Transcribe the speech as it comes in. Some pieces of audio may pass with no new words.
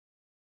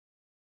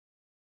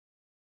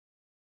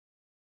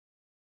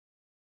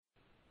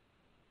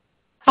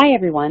Hi,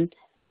 everyone.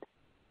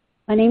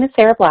 My name is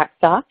Sarah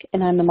Blackstock,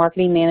 and I'm the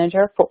Marketing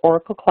Manager for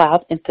Oracle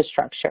Cloud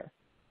Infrastructure.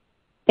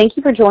 Thank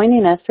you for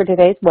joining us for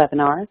today's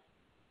webinar,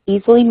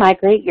 Easily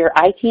Migrate Your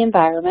IT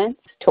Environments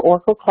to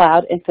Oracle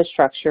Cloud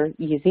Infrastructure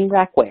using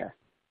RackWare.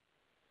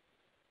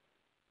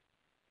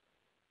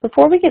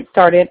 Before we get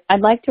started,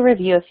 I'd like to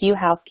review a few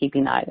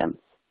housekeeping items.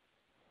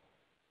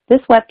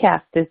 This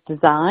webcast is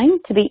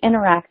designed to be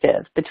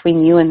interactive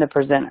between you and the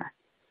presenter.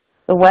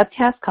 The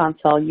webcast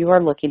console you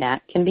are looking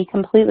at can be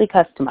completely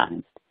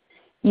customized.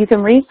 You can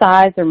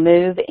resize or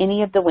move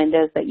any of the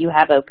windows that you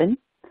have open.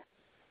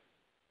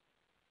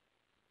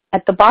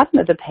 At the bottom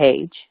of the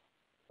page,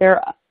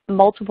 there are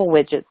multiple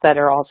widgets that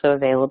are also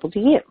available to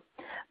you.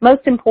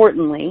 Most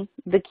importantly,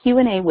 the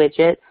Q&A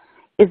widget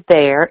is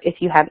there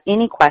if you have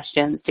any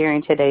questions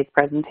during today's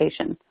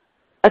presentation.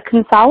 A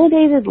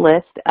consolidated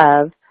list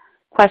of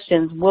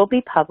questions will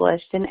be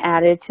published and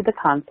added to the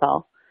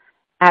console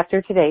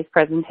after today's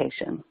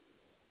presentation.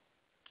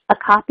 A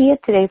copy of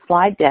today's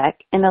slide deck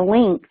and a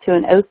link to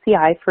an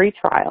OCI free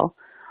trial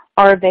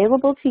are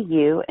available to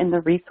you in the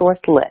resource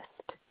list,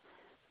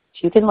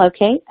 which you can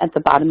locate at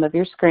the bottom of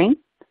your screen.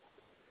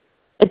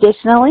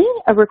 Additionally,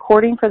 a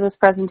recording for this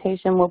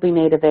presentation will be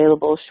made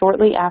available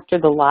shortly after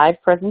the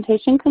live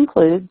presentation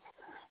concludes,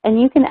 and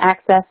you can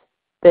access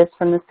this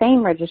from the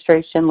same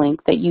registration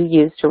link that you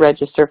used to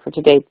register for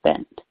today's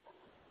event.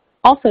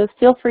 Also,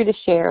 feel free to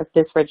share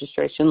this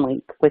registration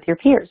link with your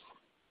peers.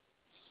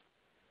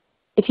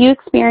 If you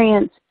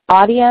experience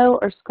audio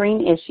or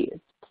screen issues,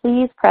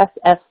 please press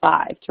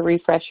F5 to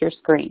refresh your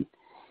screen.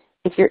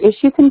 If your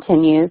issue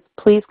continues,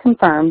 please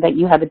confirm that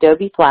you have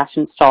Adobe Flash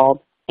installed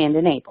and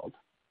enabled.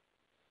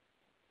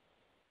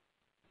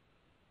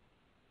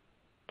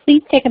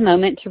 Please take a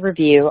moment to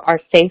review our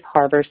Safe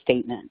Harbor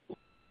statement.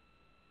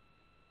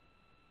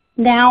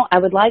 Now, I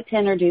would like to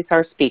introduce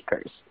our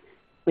speakers.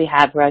 We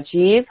have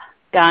Rajiv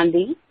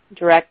Gandhi,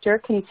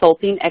 Director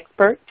Consulting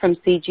Expert from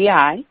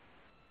CGI,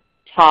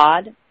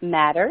 Todd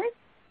Matters,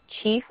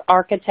 Chief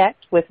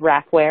Architect with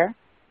RackWare,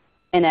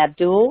 and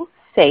Abdul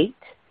Sait,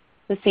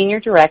 the Senior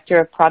Director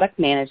of Product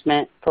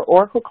Management for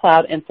Oracle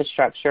Cloud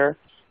Infrastructure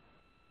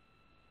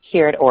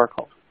here at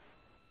Oracle.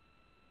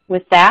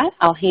 With that,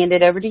 I'll hand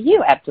it over to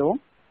you, Abdul.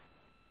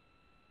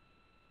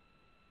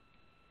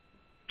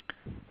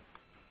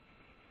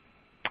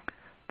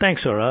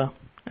 Thanks, Sarah,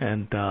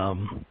 and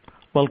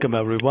welcome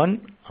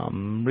everyone.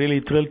 I'm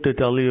really thrilled to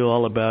tell you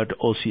all about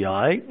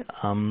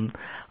OCI.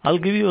 I'll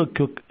give you a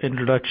quick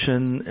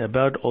introduction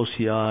about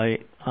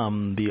OCI,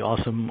 the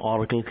awesome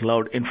Oracle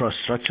Cloud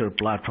Infrastructure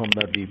platform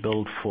that we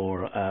built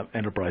for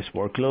enterprise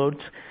workloads.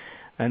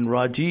 And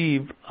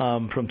Rajiv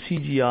from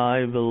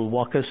CGI will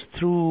walk us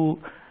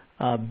through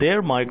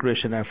their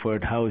migration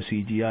effort, how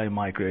CGI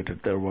migrated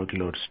their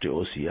workloads to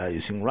OCI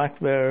using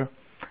RackWare.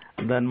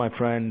 And then my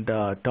friend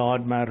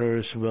Todd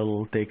Matters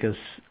will take us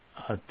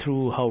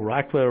through how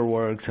RackWare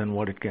works and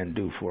what it can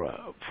do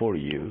for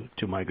you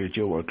to migrate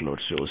your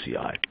workloads to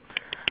OCI.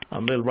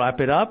 We'll wrap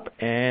it up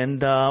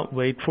and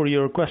wait for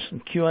your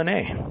question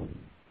Q&A.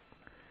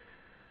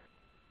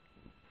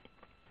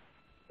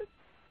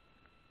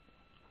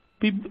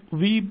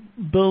 We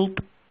built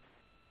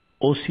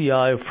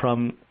OCI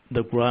from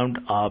the ground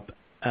up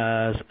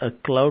as a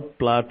cloud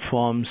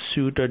platform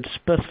suited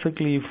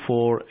specifically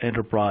for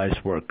enterprise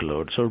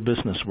workloads or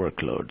business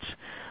workloads.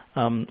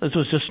 This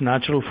was just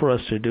natural for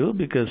us to do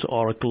because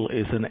Oracle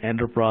is an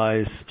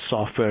enterprise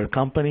software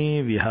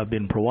company. We have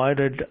been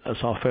provided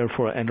software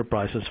for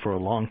enterprises for a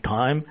long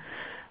time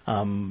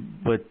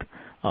with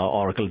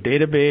Oracle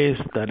Database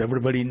that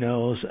everybody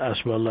knows, as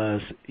well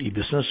as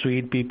eBusiness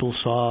Suite,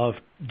 PeopleSoft,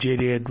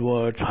 JD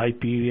Edwards,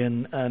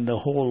 Hyperion, and a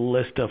whole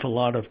list of a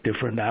lot of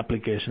different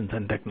applications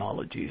and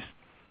technologies.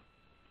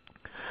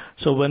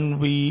 So when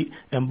we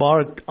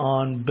embarked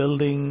on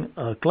building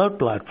a cloud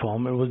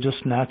platform, it was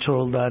just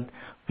natural that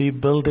we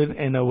build it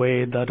in a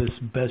way that is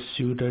best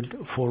suited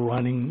for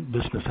running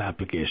business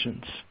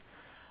applications.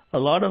 A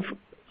lot of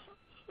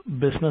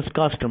business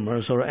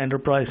customers or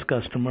enterprise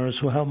customers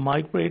who have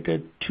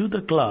migrated to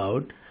the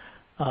cloud,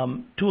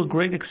 to a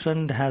great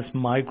extent has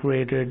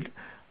migrated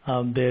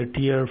their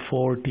Tier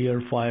 4,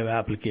 Tier 5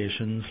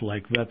 applications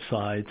like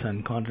websites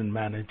and content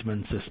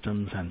management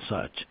systems and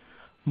such.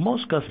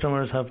 Most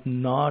customers have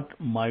not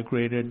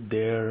migrated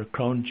their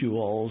crown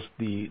jewels,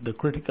 the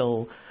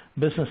critical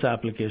business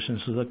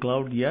applications to the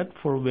cloud yet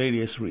for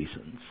various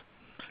reasons.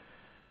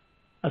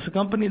 As a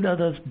company that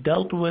has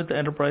dealt with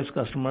enterprise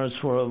customers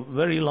for a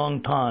very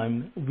long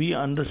time, we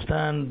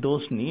understand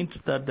those needs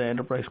that the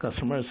enterprise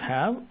customers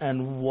have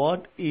and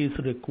what is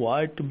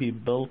required to be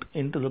built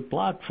into the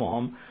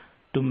platform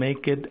to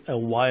make it a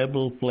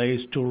viable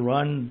place to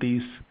run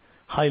these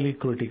highly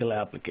critical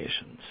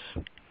applications.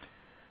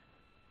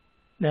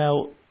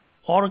 Now,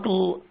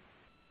 Oracle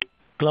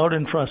Cloud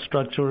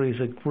Infrastructure is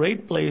a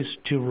great place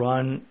to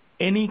run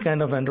any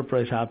kind of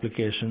enterprise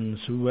applications,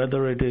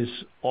 whether it is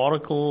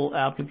Oracle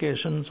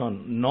applications or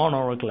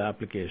non-Oracle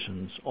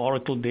applications,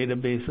 Oracle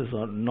databases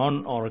or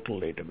non-Oracle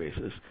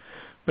databases.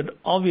 But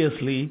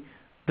obviously,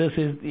 this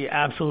is the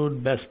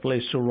absolute best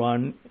place to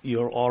run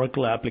your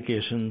Oracle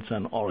applications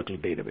and Oracle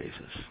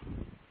databases.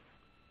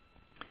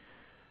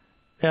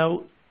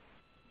 Now,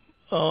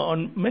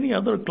 on many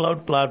other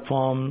cloud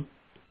platforms,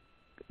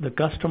 the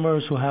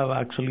customers who have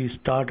actually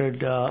started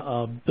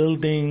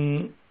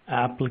building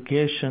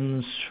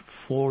applications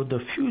for the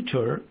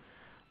future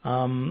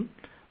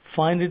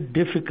find it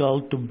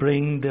difficult to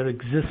bring their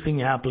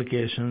existing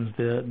applications,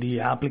 the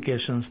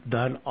applications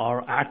that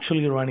are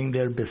actually running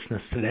their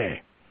business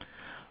today.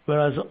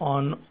 Whereas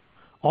on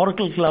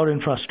Oracle Cloud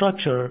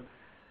Infrastructure,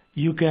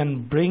 you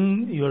can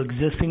bring your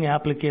existing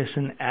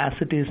application as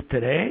it is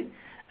today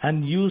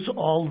and use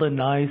all the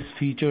nice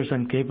features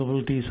and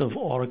capabilities of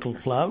Oracle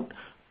Cloud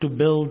to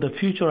build the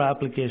future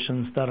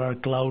applications that are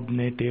cloud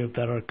native,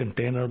 that are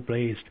container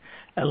based,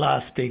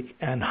 elastic,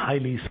 and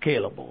highly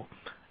scalable.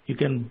 You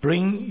can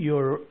bring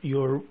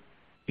your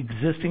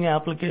existing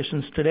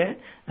applications today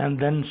and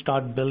then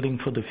start building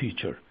for the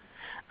future.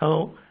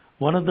 Now,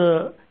 one of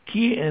the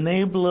key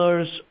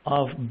enablers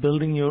of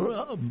bringing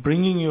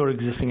your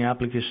existing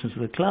applications to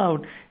the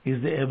cloud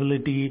is the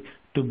ability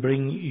to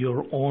bring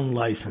your own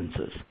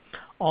licenses.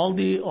 All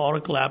the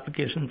Oracle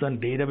applications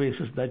and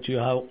databases that you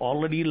have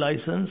already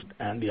licensed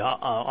and the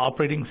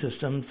operating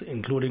systems,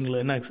 including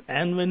Linux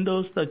and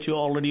Windows, that you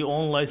already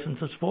own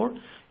licenses for,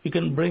 you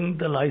can bring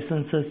the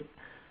licenses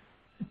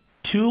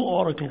to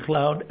Oracle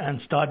Cloud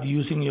and start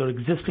using your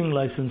existing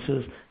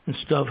licenses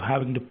instead of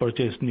having to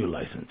purchase new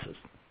licenses.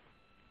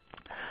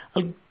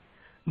 I'll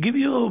give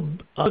you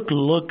a quick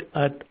look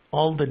at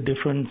all the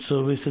different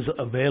services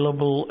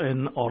available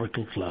in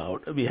Oracle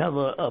Cloud. We have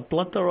a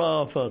plethora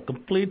of a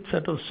complete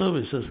set of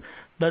services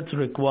that's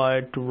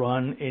required to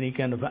run any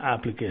kind of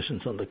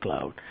applications on the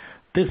cloud.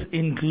 This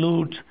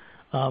includes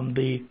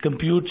the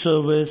compute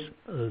service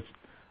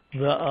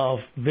of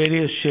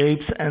various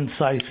shapes and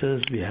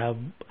sizes. We have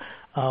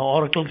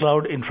Oracle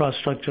Cloud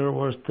Infrastructure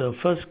was the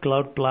first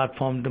cloud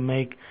platform to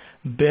make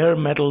bare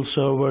metal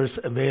servers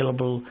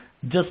available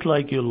just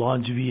like you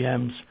launch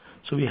VMs.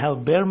 So we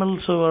have bare metal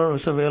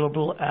servers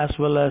available as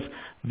well as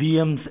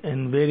VMs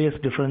in various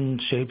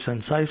different shapes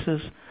and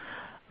sizes.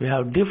 We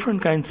have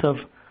different kinds of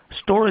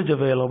storage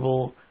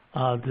available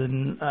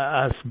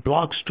as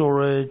block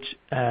storage,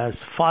 as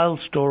file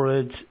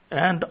storage,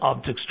 and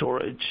object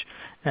storage.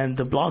 And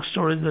the block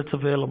storage that's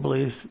available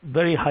is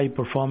very high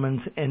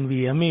performance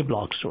NVMe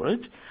block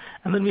storage.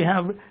 And then we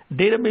have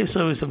database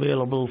service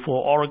available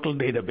for Oracle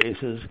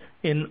databases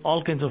in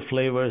all kinds of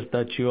flavors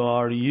that you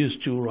are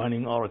used to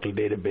running Oracle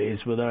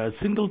database, whether as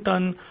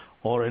singleton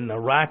or in a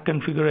rack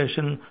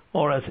configuration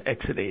or as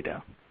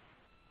Exadata.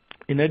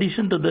 In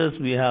addition to this,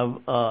 we have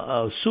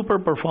a super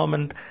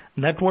performant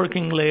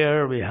networking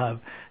layer. We have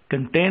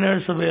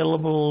containers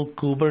available,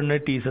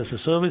 Kubernetes as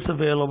a service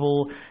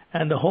available,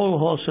 and a whole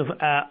host of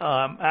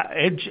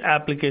edge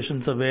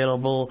applications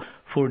available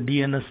for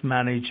DNS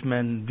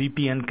management,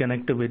 VPN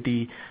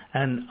connectivity,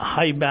 and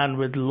high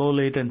bandwidth, low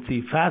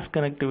latency, fast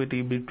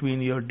connectivity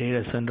between your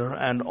data center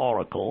and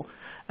Oracle,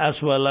 as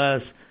well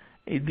as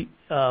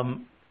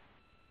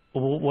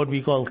what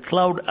we call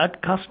Cloud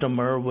at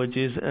Customer, which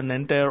is an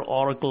entire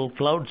Oracle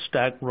Cloud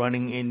stack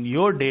running in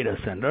your data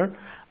center.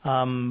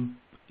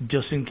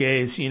 Just in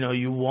case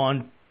you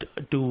want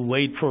to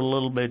wait for a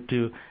little bit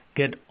to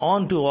get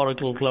onto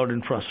Oracle Cloud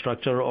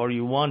Infrastructure, or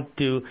you want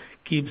to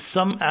keep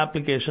some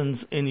applications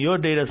in your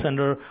data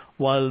center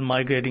while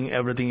migrating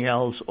everything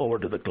else over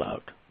to the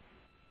cloud.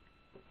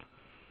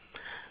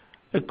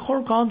 A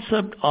core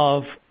concept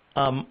of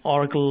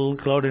Oracle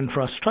Cloud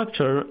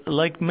Infrastructure,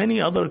 like many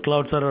other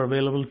clouds that are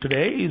available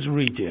today, is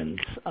regions.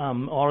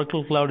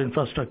 Oracle Cloud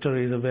Infrastructure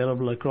is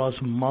available across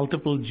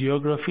multiple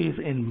geographies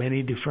in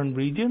many different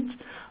regions.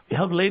 We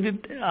have laid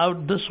it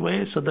out this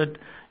way so that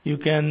you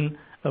can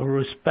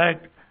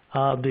respect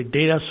the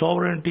data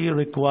sovereignty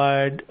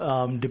required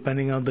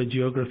depending on the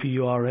geography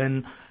you are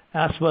in,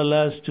 as well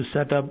as to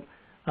set up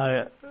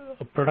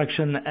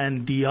production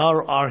and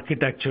DR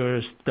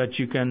architectures that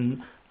you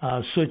can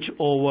switch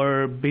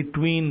over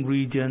between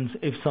regions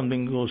if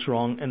something goes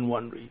wrong in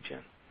one region.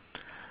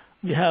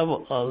 We have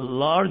a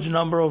large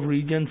number of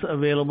regions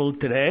available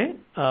today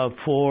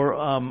for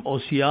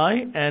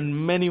OCI and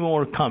many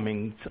more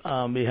coming.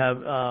 We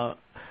have a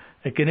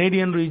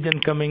Canadian region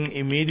coming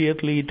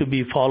immediately, to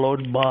be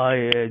followed by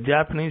a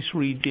Japanese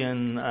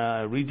region,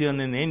 region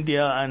in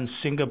India and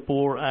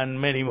Singapore, and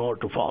many more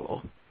to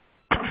follow.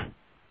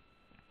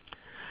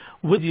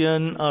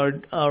 Within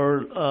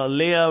our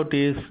layout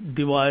is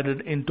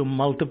divided into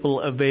multiple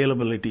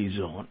availability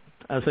zones.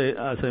 As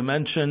I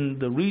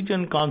mentioned, the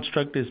region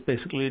construct is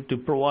basically to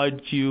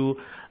provide you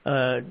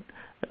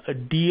a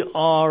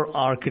DR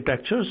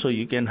architecture, so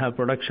you can have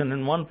production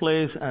in one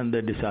place and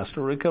the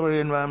disaster recovery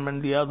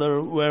environment the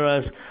other,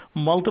 whereas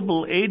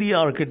multiple AD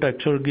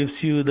architecture gives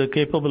you the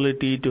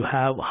capability to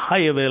have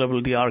high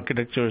availability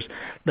architectures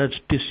that's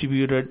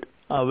distributed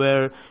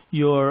where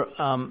your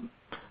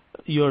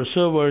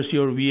servers,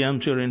 your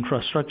VMs, your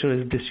infrastructure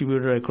is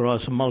distributed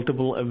across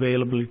multiple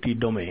availability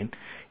domain.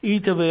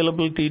 Each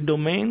availability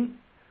domain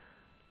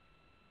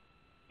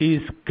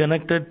is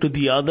connected to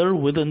the other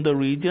within the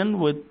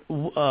region with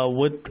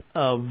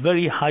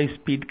very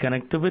high-speed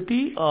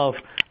connectivity of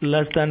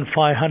less than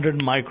 500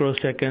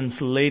 microseconds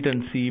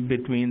latency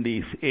between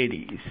these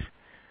ADs.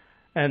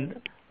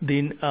 And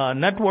the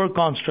network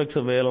constructs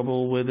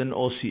available within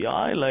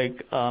OCI,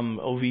 like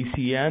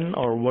VCN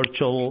or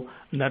virtual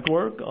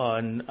network,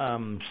 and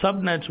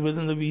subnets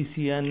within the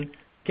VCN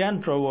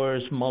can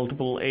traverse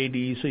multiple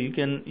ADs. So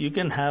you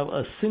can have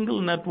a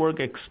single network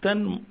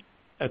extend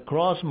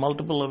across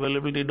multiple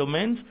availability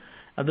domains.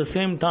 At the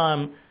same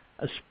time,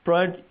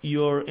 spread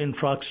your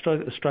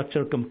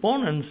infrastructure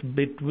components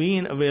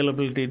between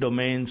availability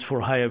domains for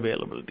high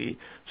availability.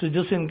 So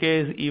just in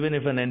case, even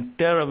if an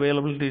entire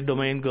availability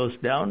domain goes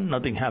down,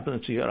 nothing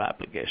happens to your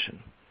application.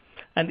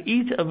 And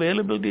each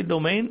availability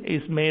domain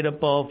is made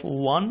up of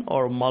one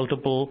or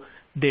multiple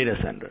data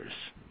centers.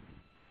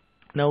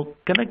 Now,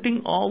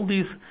 connecting all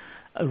these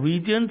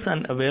regions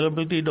and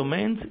availability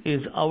domains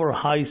is our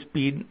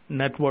high-speed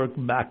network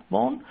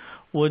backbone,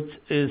 which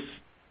is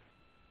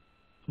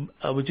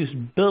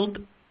built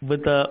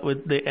with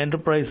the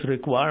enterprise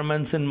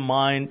requirements in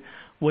mind,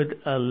 with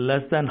a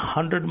less than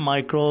 100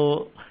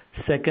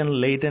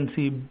 microsecond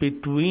latency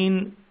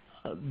between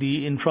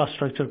the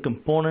infrastructure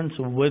components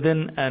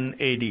within an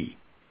AD.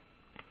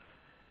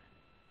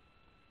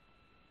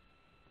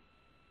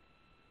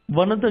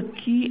 One of the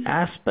key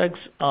aspects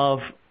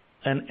of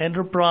an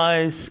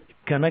enterprise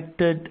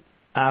connected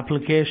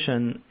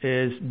application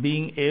is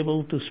being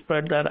able to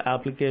spread that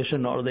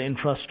application or the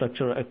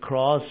infrastructure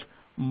across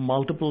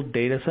multiple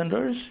data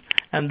centers,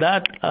 and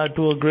that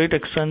to a great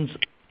extent,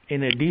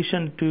 in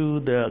addition to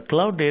the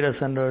cloud data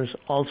centers,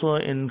 also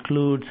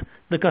includes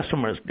the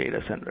customer's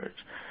data centers.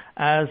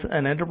 As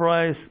an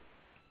enterprise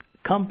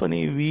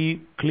company,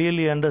 we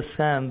clearly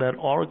understand that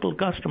Oracle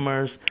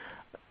customers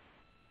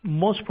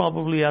most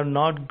probably are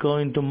not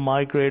going to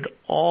migrate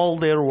all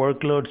their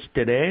workloads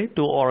today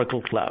to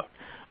Oracle Cloud.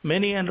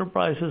 Many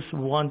enterprises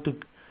want to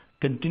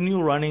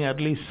continue running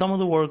at least some of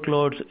the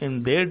workloads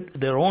in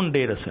their own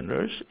data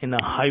centers in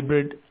a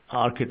hybrid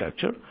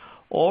architecture,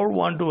 or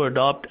want to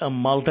adopt a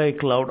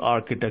multi-cloud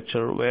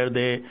architecture where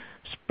they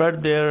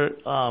spread their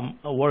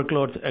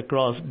workloads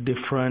across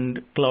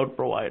different cloud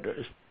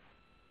providers.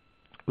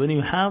 When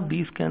you have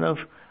these kind of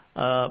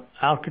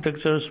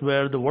architectures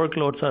where the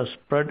workloads are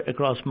spread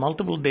across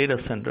multiple data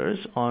centers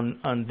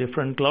on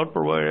different cloud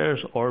providers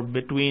or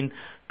between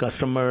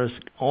customers'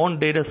 own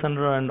data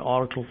center and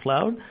Oracle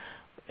Cloud,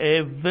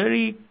 a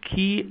very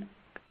key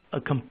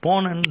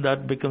component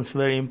that becomes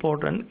very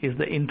important is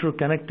the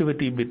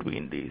interconnectivity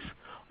between these.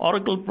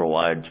 Oracle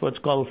provides what's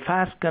called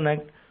Fast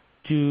Connect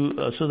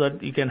so that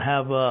you can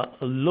have a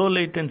low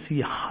latency,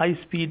 high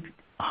speed,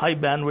 high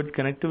bandwidth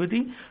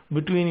connectivity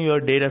between your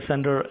data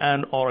center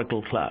and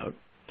Oracle Cloud.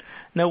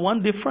 Now,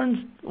 one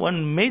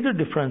major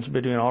difference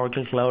between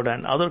Oracle Cloud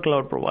and other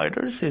cloud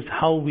providers is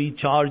how we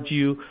charge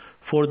you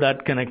for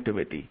that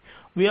connectivity.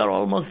 We are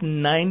almost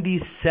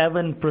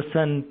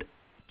 97%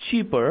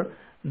 cheaper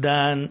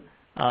than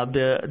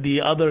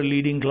the other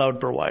leading cloud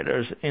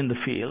providers in the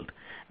field.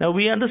 Now,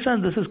 we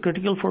understand this is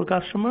critical for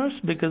customers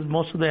because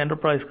most of the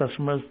enterprise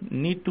customers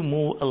need to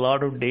move a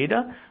lot of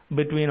data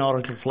between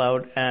Oracle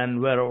Cloud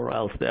and wherever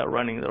else they are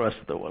running the rest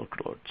of the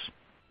workloads.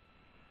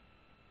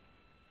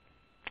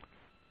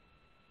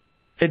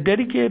 A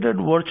dedicated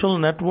virtual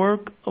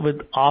network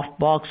with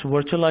off-box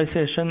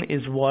virtualization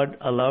is what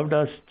allowed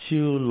us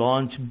to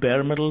launch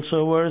bare metal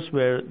servers,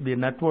 where the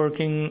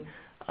networking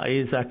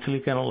is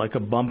actually kind of like a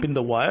bump in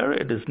the wire.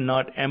 It is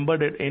not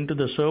embedded into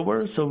the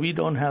server, so we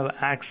don't have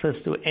access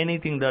to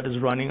anything that is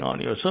running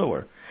on your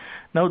server.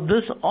 Now,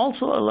 this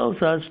also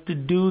allows us to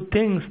do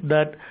things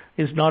that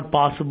is not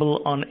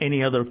possible on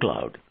any other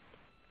cloud.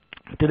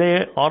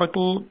 Today,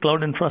 Oracle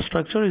Cloud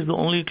Infrastructure is the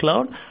only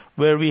cloud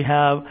where we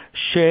have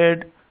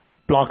shared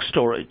block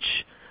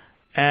storage,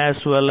 as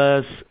well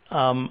as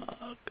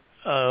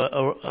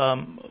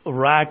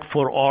rack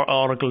for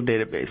Oracle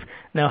database.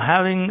 Now,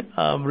 having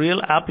real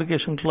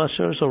application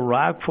clusters or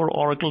rack for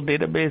Oracle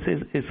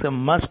databases is a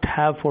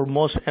must-have for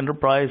most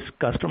enterprise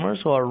customers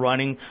who are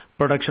running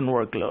production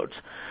workloads.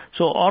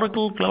 So,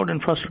 Oracle Cloud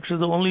Infrastructure is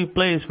the only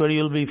place where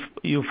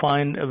you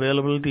find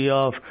availability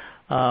of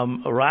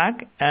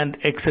rack and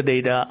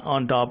Exadata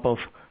on top of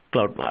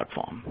Cloud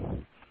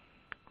Platform.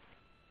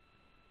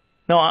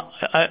 Now,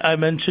 I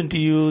mentioned to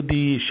you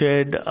the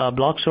shared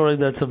block storage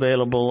that's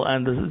available,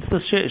 and it's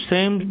the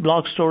same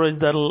block storage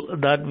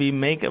that we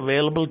make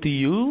available to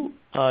you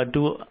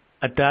to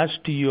attach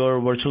to your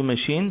virtual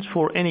machines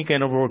for any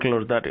kind of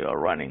workload that you are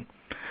running.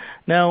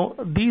 Now,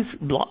 these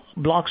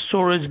block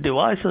storage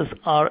devices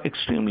are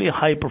extremely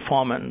high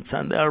performance,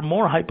 and they are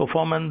more high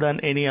performant than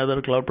any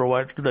other cloud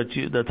provider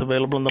that's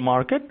available in the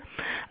market.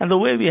 And the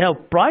way we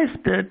have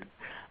priced it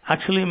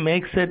actually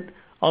makes it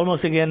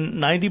almost, again,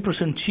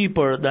 90%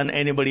 cheaper than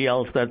anybody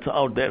else that's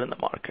out there in the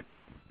market.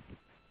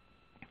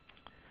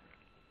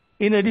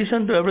 In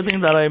addition to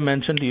everything that I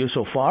mentioned to you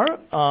so far,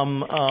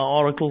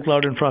 Oracle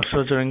Cloud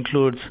Infrastructure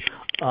includes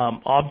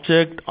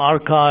object,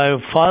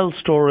 archive, file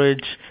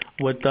storage,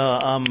 with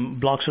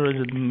block storage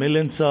with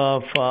millions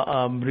of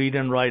read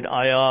and write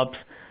IOPS,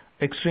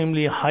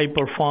 extremely high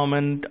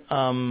performant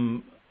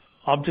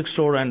object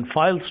store and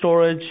file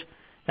storage,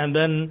 and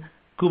then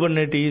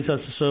Kubernetes as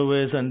a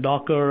service and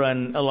Docker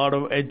and a lot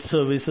of edge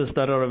services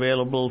that are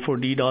available for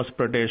DDoS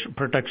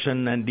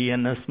protection and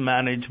DNS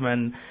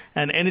management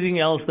and anything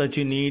else that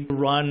you need to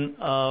run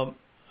a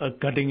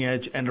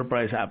cutting-edge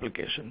enterprise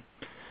application.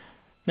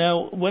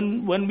 Now,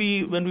 when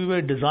we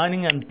were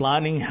designing and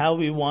planning how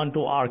we want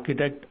to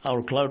architect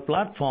our cloud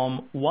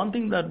platform, one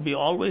thing that we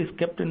always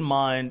kept in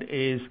mind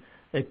is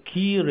a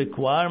key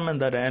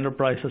requirement that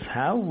enterprises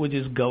have, which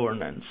is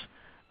governance.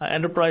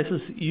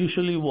 Enterprises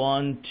usually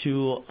want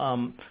to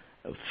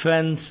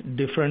fence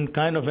different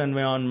kind of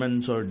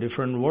environments or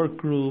different work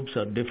groups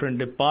or different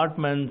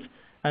departments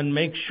and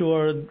make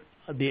sure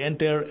the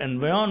entire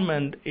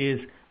environment is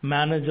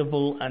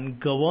manageable and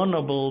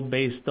governable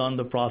based on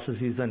the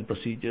processes and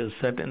procedures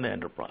set in the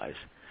enterprise.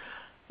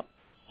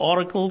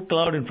 Oracle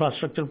Cloud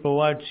Infrastructure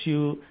provides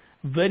you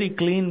very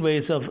clean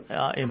ways of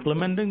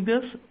implementing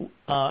this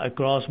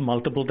across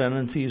multiple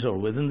tenancies or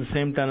within the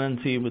same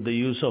tenancy with the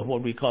use of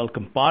what we call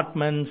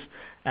compartments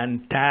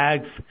and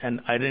tags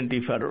and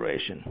identity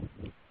federation.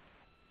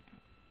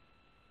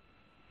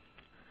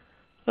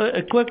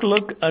 A quick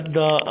look at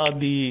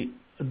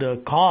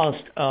the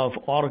cost of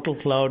Oracle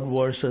Cloud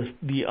versus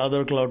the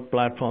other cloud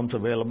platforms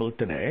available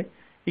today.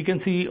 You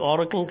can see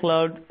Oracle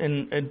Cloud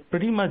in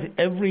pretty much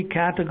every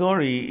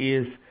category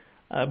is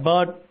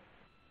about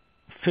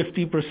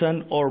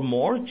 50% or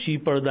more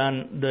cheaper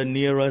than the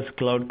nearest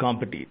cloud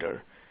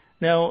competitor.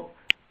 Now,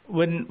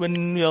 when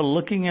you're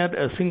looking at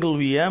a single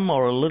VM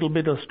or a little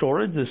bit of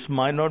storage, this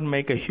might not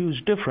make a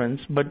huge difference,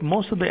 but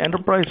most of the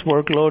enterprise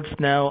workloads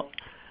now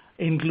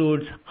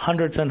includes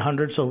hundreds and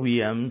hundreds of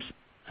VMs,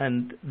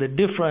 and the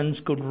difference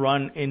could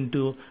run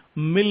into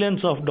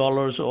millions of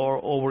dollars or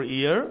over a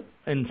year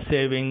in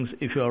savings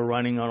if you are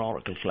running on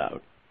Oracle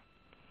Cloud.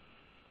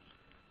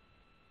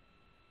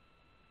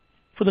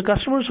 For the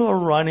customers who are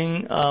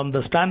running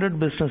the standard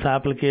business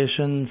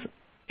applications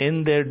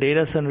in their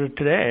data center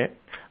today,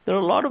 there are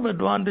a lot of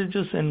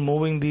advantages in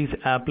moving these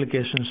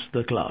applications to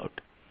the cloud.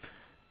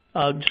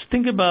 Just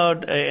think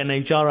about an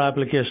HR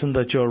application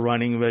that you're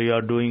running where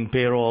you're doing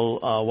payroll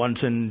once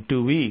in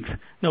 2 weeks.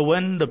 Now,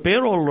 when the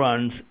payroll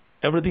runs,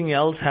 everything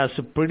else has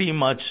to pretty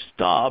much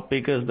stop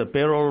because the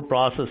payroll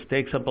process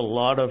takes up a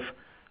lot of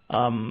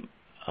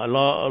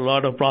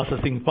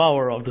processing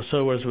power of the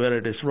servers where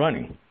it is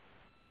running.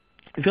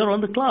 If you're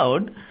on the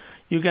cloud,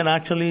 you can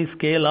actually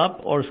scale up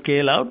or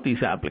scale out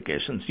these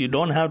applications. You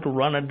don't have to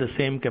run at the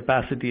same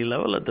capacity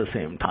level at the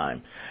same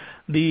time.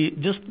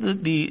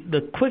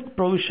 The quick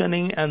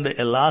provisioning and the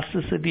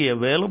elasticity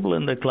available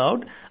in the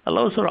cloud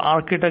allows for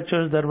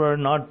architectures that were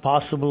not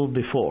possible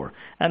before,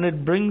 and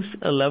it brings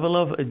a level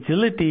of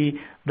agility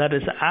that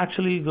is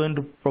actually going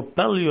to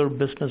propel your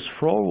business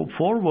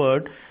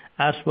forward,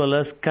 as well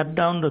as cut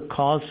down the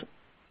cost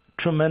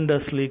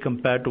tremendously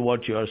compared to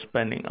what you are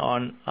spending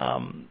on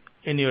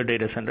in your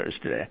data centers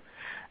today.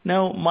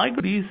 Now,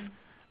 migrating these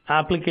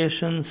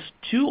applications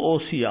to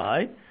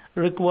OCI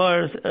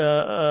requires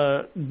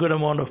a good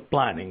amount of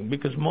planning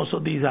because most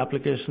of these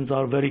applications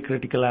are very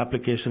critical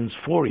applications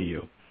for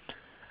you.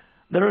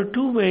 There are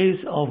two ways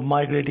of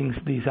migrating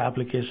these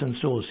applications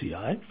to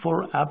OCI.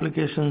 For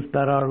applications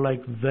that are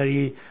like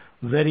very,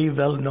 very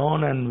well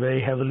known and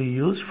very heavily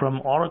used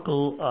from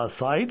Oracle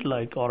side,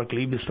 like Oracle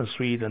E-Business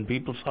Suite and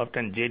PeopleSoft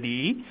and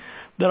JDE,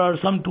 there are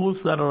some tools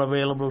that are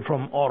available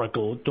from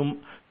Oracle to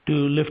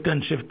lift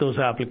and shift those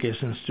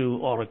applications to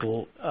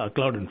Oracle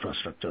Cloud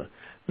Infrastructure.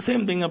 The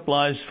same thing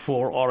applies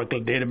for Oracle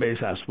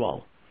Database as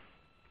well.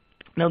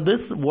 Now,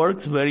 this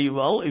works very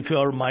well if you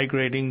are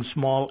migrating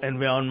small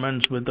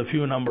environments with a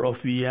few number of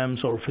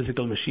VMs or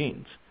physical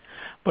machines.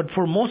 But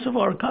for most of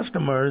our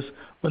customers,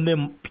 when they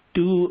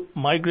do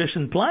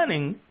migration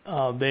planning,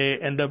 they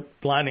end up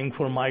planning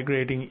for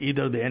migrating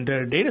either the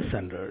entire data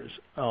centers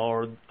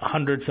or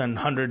hundreds and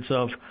hundreds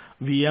of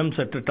VMs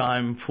at a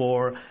time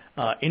for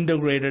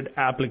integrated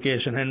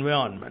application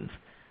environments.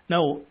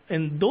 Now,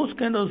 in those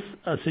kind of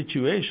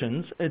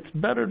situations, it's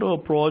better to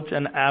approach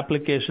an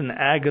application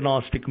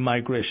agnostic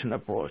migration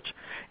approach.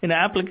 In an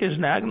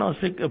application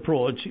agnostic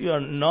approach, you are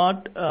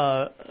not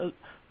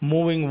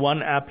moving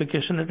one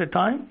application at a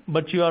time,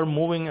 but you are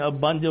moving a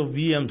bunch of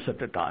VMs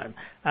at a time.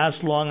 As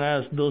long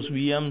as those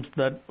VMs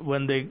that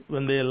when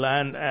they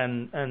land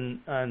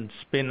and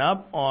spin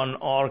up on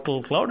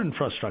Oracle Cloud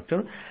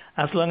Infrastructure,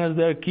 as long as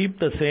they keep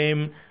the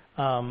same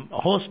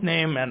host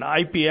name and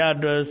IP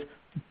address,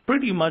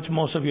 pretty much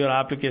most of your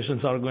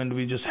applications are going to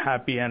be just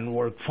happy and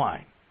work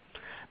fine.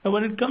 Now,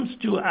 when it comes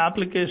to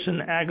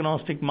application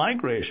agnostic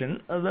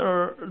migration, there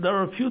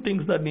are a few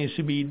things that needs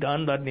to be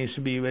done that needs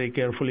to be very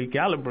carefully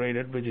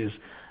calibrated, which is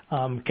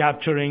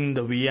capturing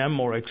the VM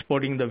or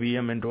exporting the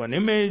VM into an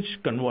image,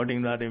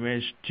 converting that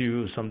image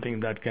to something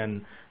that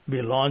can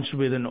be launched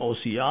within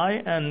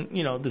OCI, and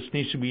this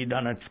needs to be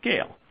done at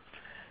scale.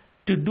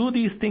 To do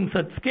these things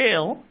at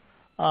scale,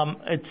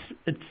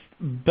 it's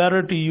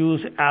better to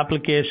use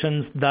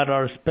applications that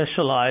are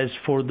specialized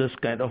for this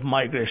kind of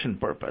migration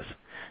purpose.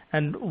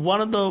 And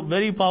one of the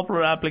very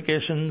popular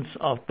applications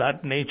of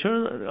that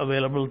nature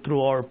available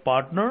through our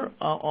partner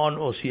on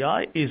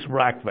OCI is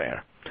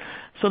RackWare.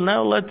 So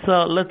now let's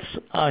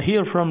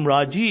hear from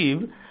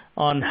Rajiv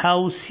on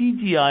how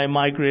CGI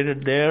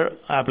migrated their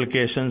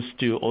applications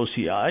to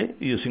OCI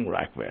using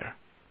RackWare.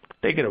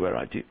 Take it away,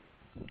 Rajiv.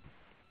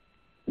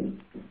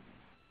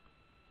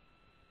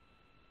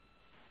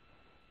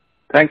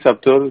 Thanks,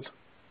 Abdul.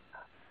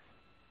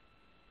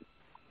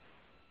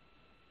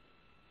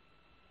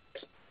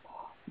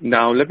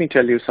 Now, let me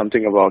tell you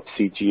something about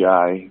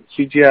CGI.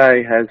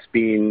 CGI has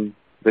been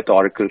with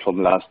Oracle for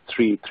the last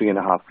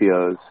 3.5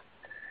 years,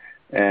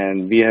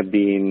 and we have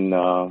been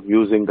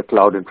using the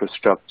cloud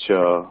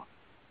infrastructure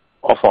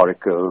of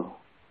Oracle,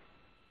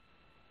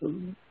 for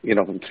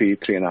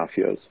 3.5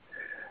 years.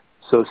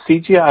 So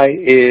CGI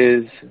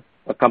is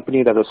a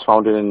company that was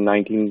founded in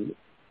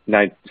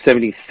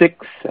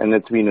 1976, and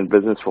it's been in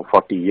business for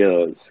 40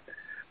 years.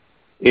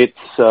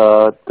 It's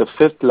the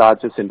 5th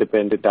largest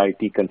independent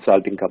IT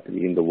consulting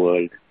company in the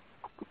world.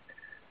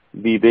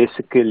 We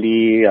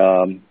basically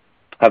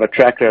have a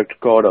track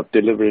record of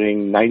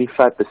delivering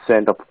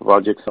 95% of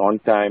projects on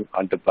time,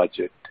 under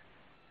budget.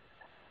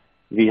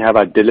 We have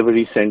our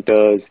delivery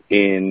centers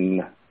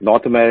in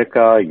North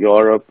America,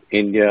 Europe,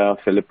 India,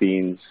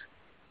 Philippines.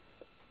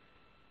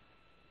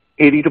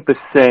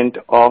 82%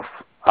 of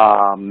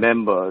our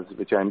members,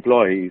 which are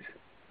employees,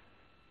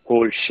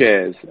 hold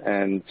shares,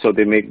 and so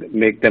they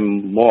make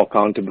them more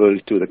accountable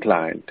to the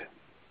client.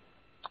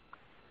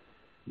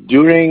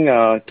 During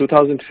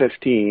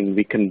 2015,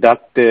 we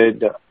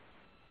conducted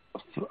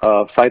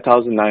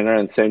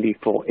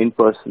 5,974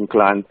 in-person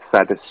client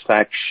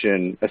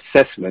satisfaction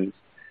assessments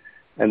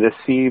and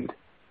received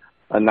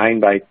a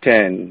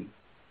 9/10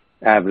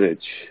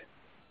 average.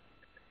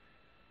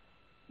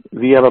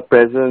 We have a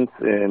presence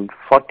in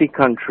 40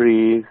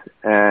 countries,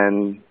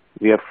 and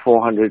we have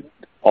 400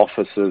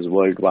 offices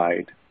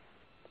worldwide.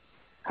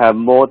 Have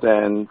more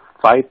than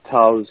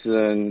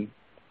 5,000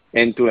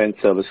 end-to-end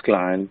service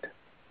clients,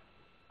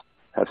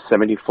 have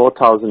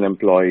 74,000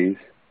 employees,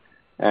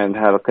 and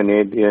have a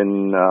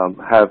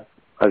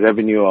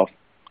revenue of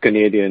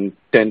Canadian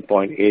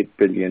 $10.8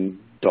 billion.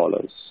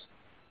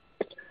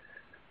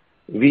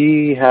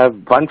 We have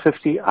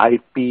 150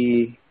 IP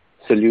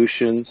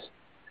solutions,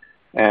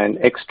 and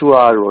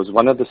X2R was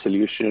one of the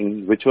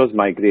solutions which was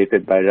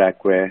migrated by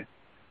RackWare,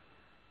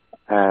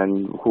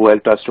 and who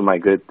helped us to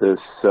migrate this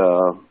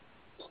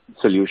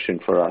solution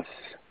for us.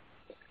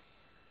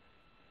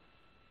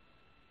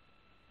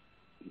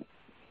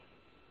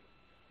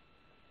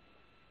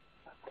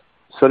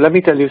 So let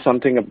me tell you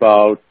something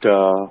about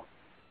the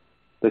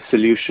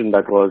solution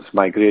that was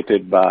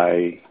migrated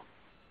by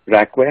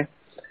RackWare.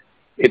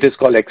 It is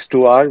called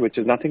X2R, which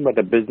is nothing but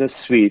a business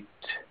suite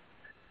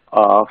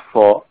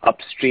for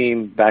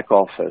upstream back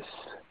office.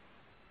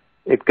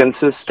 It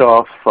consists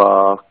of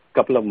a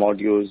couple of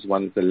modules.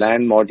 One is the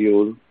land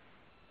module,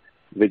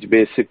 which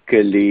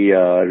basically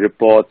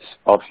reports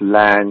of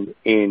land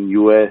in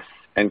US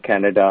and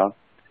Canada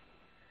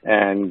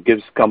and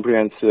gives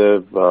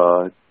comprehensive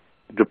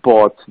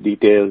reports,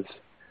 details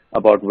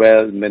about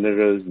wells,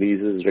 minerals,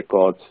 leases,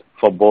 records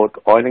for both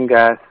oil and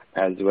gas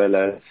as well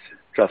as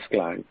trust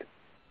client.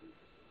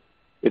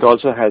 It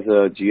also has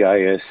a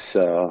GIS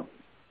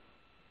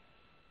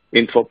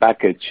info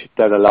package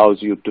that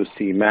allows you to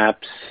see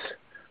maps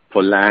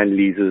for land,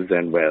 leases,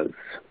 and wells.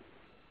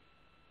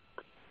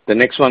 The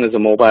next one is a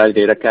mobile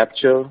data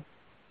capture.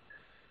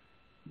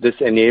 This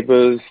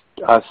enables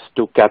us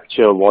to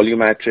capture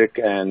volumetric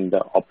and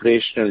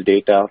operational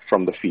data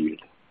from the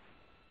field.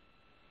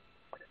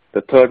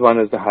 The third one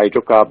is the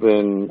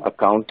hydrocarbon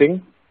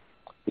accounting,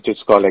 which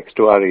is called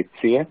X2R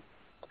HCM.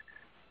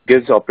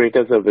 Gives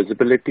operators a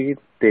visibility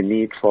they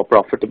need for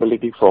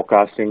profitability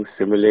forecasting,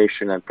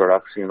 simulation, and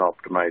production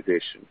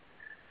optimization.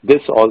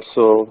 This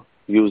also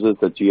uses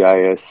the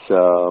GIS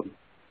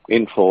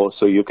info,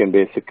 so you can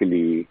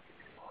basically,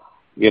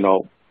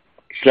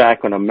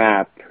 track on a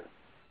map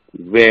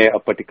where a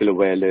particular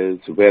well is,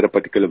 where a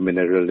particular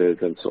mineral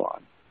is, and so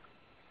on.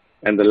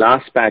 And the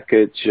last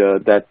package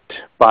that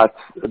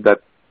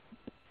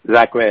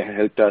RackWare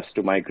helped us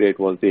to migrate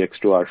was the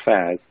X2R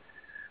FAS,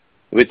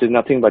 which is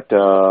nothing but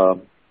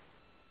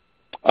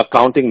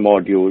accounting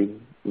module,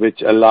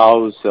 which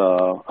allows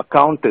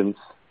accountants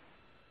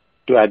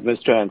to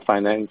administer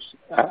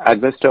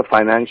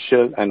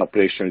financial and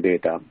operational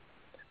data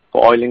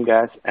for oil and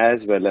gas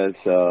as well as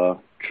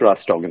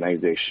trust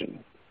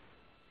organization.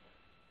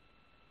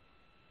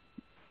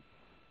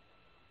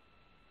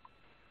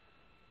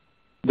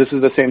 This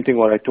is the same thing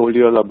what I told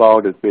you all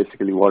about. It's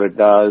basically what it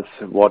does,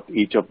 what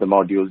each of the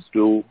modules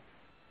do,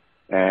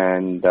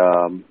 and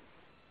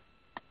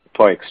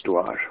for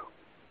X2R.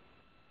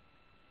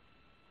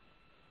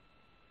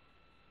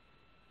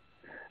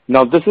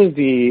 Now, this is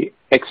the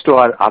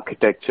X2R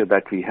architecture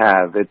that we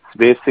have. It's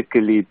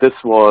basically, this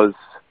was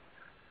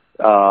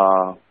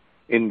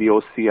in the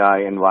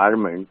OCI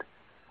environment,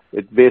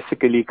 It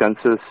basically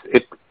consists,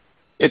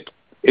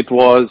 it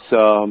was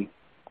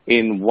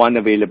in one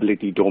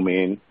availability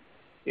domain.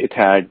 It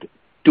had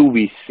two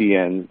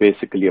VCN,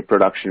 basically a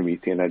production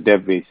VCN, a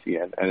dev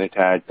VCN, and it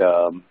had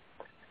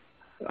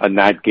a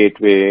NAT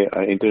gateway,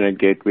 an internet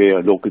gateway, a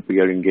local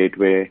peering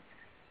gateway,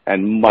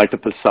 and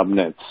multiple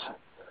subnets.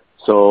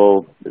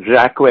 So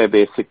RackWare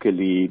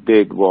basically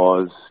did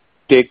was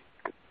take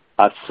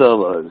our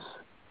servers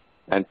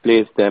and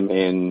place them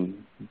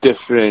in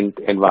different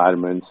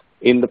environments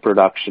in the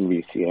production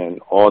VCN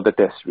or the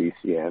test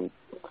VCN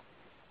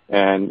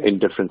and in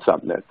different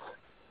subnets.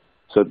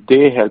 So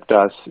they helped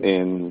us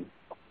in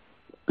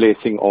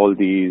placing all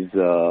these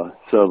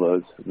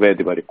servers where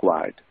they were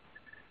required.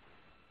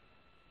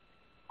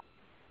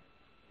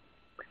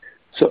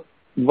 So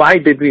why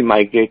did we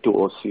migrate to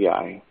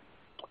OCI?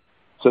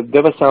 So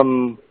there were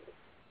some,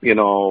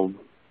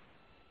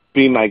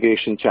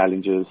 pre-migration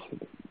challenges.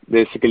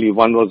 Basically,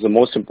 one was the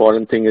most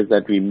important thing is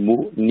that we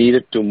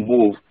needed to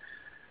move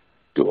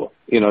to,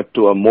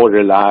 to a more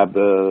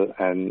reliable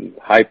and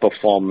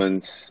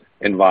high-performance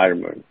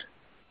environment.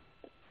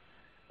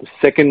 The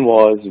second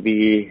was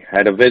we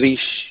had a very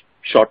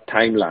short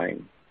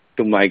timeline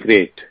to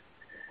migrate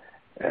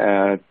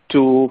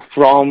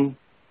from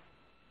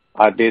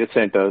our data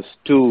centers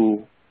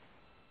to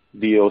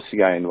the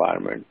OCI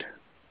environment.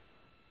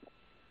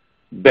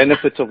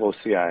 Benefits of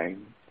OCI.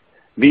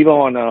 We were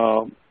on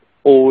an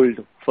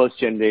old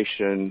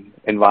first-generation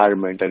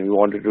environment, and we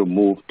wanted to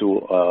move to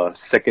a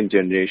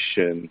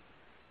second-generation,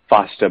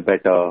 faster,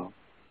 better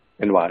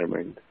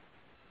environment.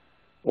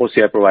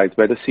 OCI provides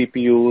better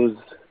CPUs,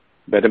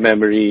 better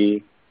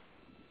memory,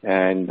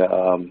 and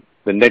the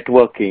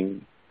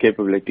networking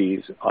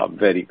capabilities are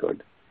very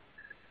good.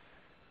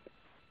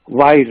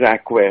 Why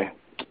RackWare?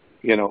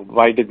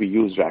 Why did we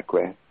use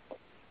RackWare?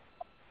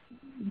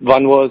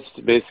 One was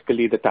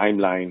basically the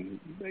timeline.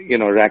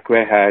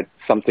 RackWare had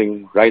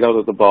something right out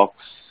of the box,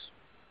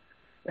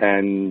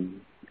 and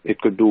it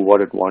could do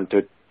what it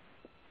wanted.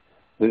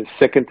 The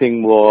second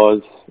thing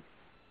was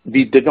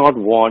we did not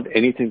want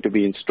anything to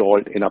be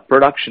installed in a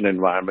production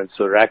environment,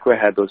 so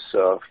RackWare had those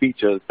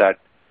features that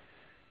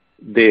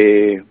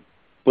they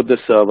put the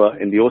server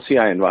in the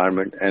OCI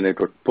environment, and it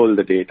would pull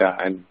the data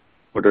and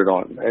put it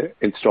on,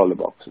 install the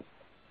boxes.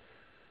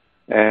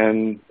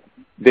 And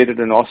they did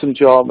an awesome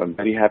job. I'm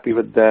very happy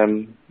with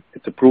them.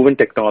 It's a proven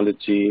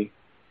technology.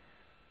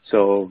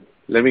 So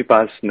let me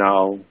pass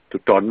now to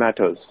Todd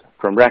Matters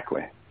from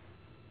RackWare.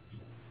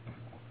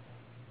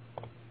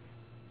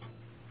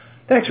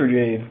 Thanks,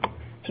 Rajiv.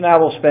 So now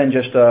we'll spend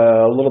just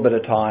a little bit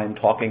of time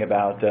talking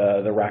about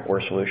the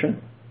RackWare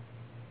solution.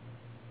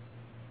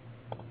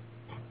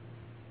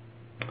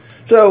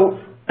 So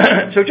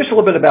just a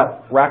little bit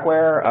about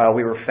RackWare.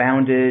 We were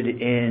founded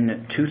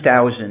in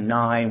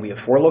 2009. We have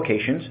 4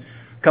 locations.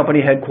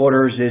 Company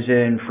headquarters is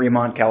in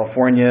Fremont,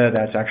 California.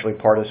 That's actually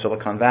part of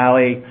Silicon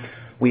Valley.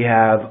 We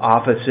have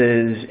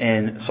offices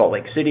in Salt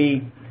Lake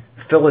City,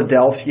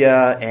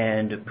 Philadelphia,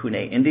 and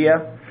Pune,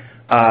 India.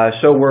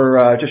 So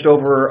we're just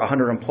over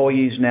 100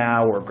 employees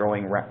now. We're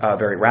growing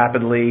very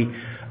rapidly.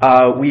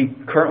 We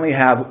currently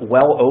have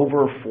well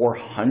over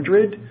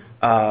 400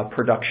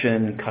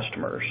 production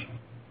customers.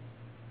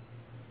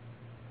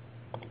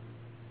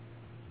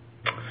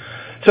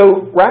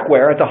 So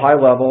RackWare at the high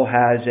level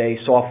has a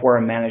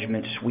software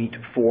management suite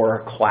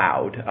for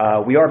cloud.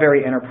 We are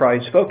very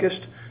enterprise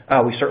focused.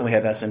 We certainly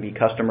have SMB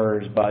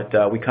customers, but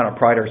we kind of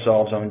pride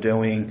ourselves on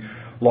doing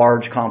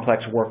large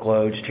complex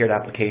workloads, tiered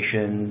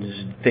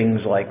applications,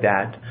 things like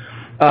that.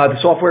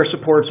 The software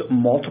supports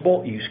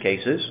multiple use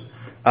cases,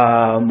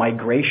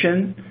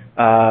 migration,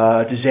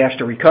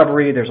 disaster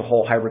recovery. There's a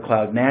whole hybrid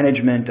cloud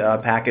management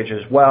package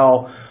as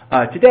well.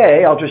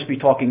 Today I'll just be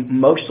talking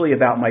mostly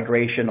about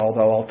migration,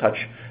 although I'll touch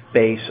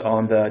base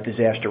on the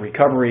disaster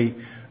recovery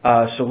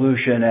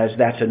solution, as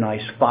that's a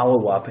nice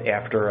follow-up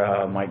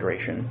after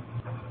migration.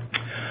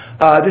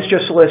 This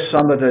just lists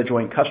some of the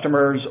joint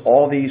customers.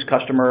 All these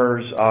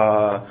customers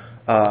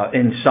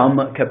in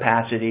some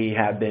capacity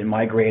have been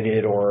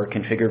migrated or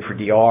configured for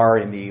DR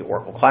in the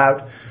Oracle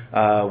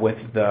Cloud with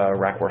the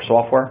RackWare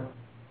software.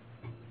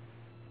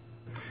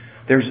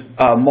 There's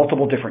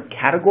multiple different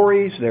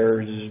categories.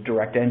 There's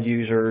direct end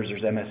users,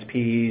 there's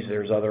MSPs,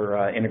 there's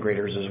other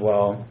integrators as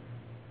well.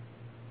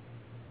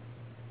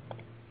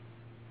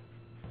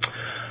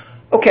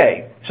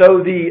 Okay,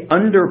 so the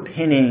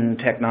underpinning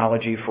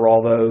technology for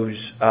all those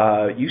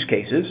use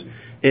cases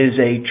is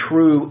a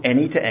true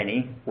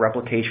any-to-any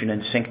replication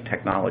and sync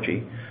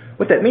technology.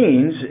 What that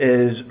means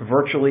is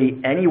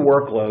virtually any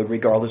workload,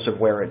 regardless of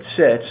where it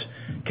sits,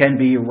 can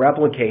be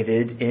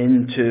replicated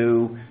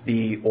into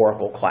the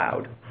Oracle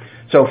Cloud.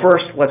 So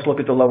first, let's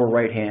look at the lower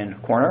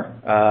right-hand corner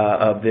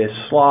of this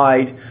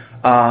slide.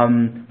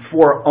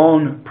 For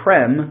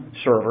on-prem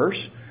servers,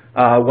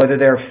 whether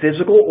they're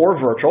physical or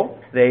virtual,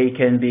 they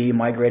can be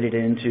migrated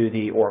into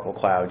the Oracle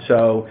Cloud.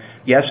 So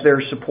yes,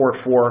 there's support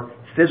for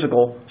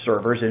physical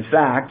servers. In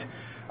fact,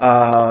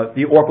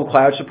 the Oracle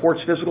Cloud supports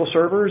physical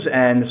servers,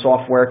 and the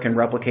software can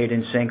replicate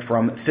and sync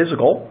from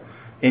physical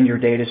in your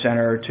data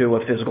center to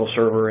a physical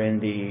server in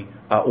the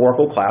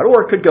Oracle Cloud,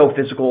 or it could go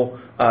physical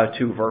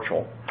to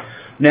virtual.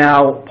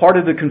 Now, part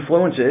of the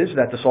confluences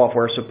that the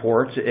software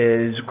supports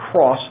is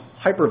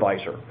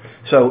cross-hypervisor.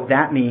 So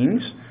that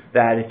means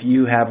that if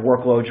you have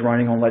workloads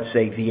running on, let's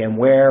say,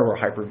 VMware or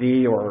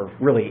Hyper-V or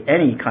really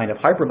any kind of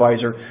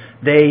hypervisor,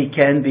 they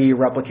can be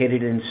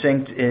replicated and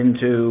synced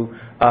into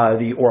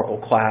the Oracle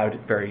Cloud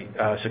very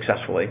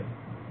successfully.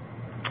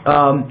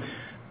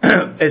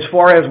 As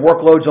far as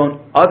workloads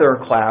on other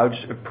clouds,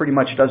 it pretty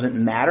much doesn't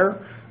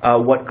matter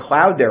what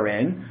cloud they're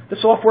in. The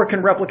software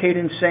can replicate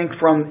and sync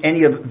from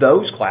any of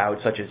those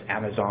clouds, such as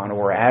Amazon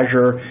or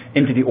Azure,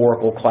 into the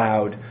Oracle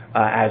Cloud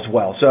as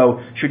well. So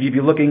should you be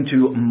looking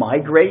to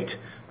migrate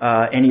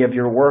any of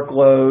your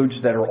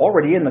workloads that are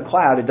already in the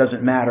cloud, it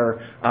doesn't matter.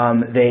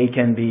 They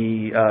can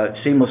be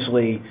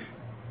seamlessly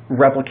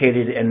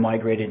replicated and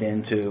migrated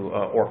into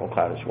Oracle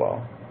Cloud as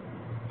well.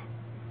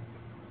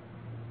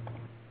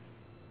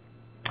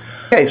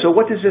 Okay, so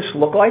what does this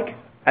look like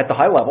at the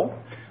high level?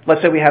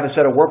 Let's say we have a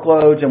set of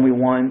workloads and we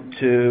want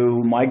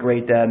to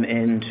migrate them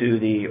into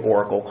the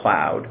Oracle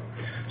Cloud.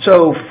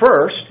 So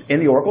first,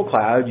 in the Oracle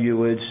Cloud, you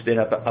would spin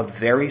up a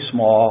very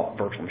small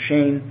virtual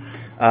machine.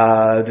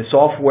 The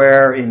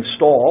software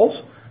installs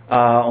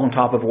on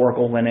top of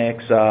Oracle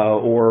Linux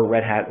or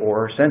Red Hat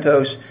or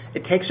CentOS.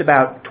 It takes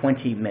about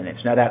 20 minutes.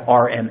 Now that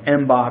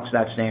RMM box,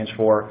 that stands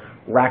for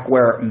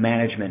RackWare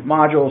Management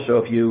Module. So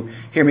if you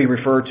hear me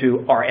refer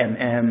to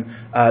RMM,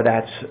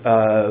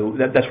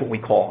 that's what we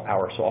call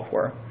our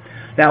software.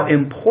 Now,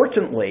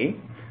 importantly,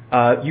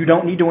 you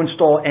don't need to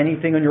install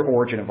anything on your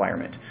origin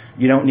environment.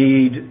 You don't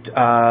need to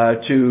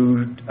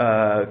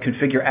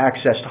configure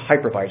access to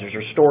hypervisors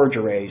or storage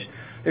arrays.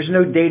 There's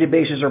no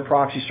databases or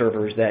proxy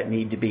servers that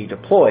need to be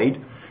deployed.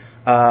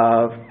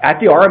 At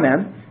the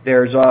RMM,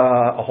 there's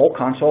a whole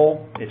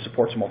console. It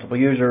supports multiple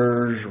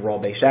users,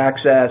 role-based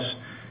access.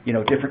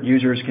 Different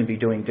users can be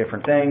doing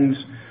different things.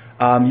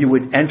 You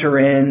would enter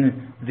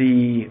in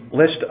the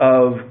list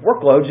of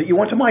workloads that you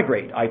want to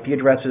migrate, IP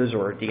addresses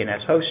or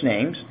DNS host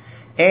names,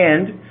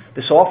 and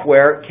the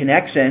software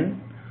connects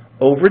in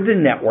over the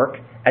network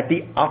at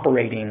the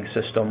operating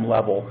system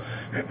level.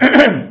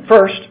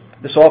 First,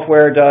 the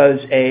software does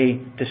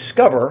a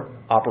discover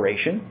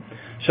operation,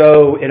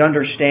 so it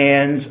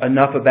understands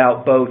enough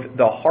about both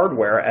the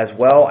hardware as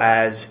well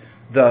as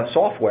the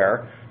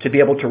software to be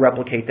able to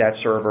replicate that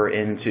server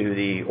into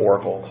the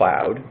Oracle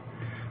Cloud.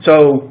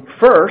 So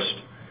first,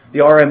 the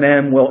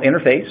RMM will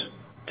interface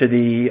to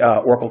the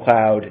Oracle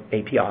Cloud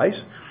APIs,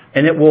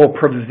 and it will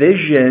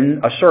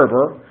provision a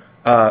server,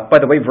 by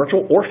the way,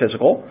 virtual or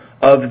physical,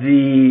 of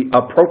the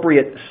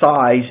appropriate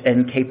size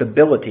and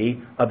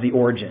capability of the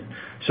origin.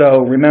 So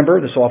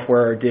remember, the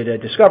software did a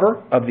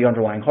discover of the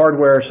underlying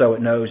hardware, so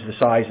it knows the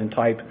size and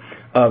type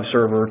of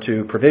server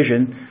to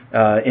provision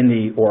in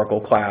the Oracle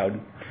Cloud.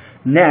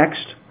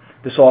 Next,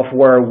 the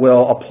software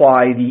will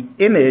apply the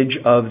image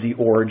of the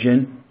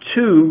origin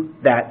to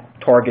that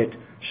target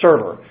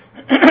server.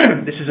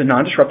 This is a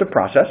non-disruptive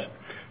process,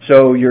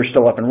 so you're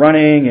still up and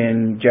running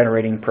and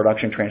generating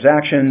production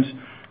transactions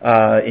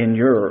in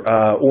your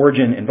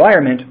origin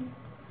environment.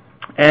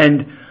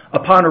 And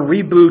upon a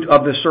reboot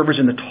of the servers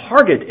in the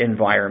target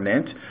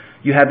environment,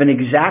 you have an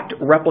exact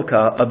replica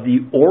of the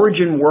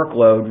origin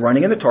workload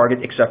running in the target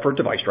except for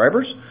device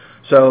drivers.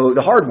 So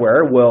the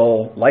hardware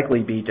will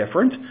likely be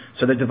different,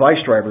 so the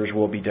device drivers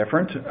will be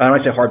different. When I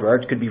say hardware,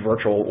 it could be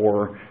virtual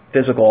or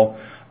physical.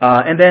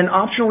 And then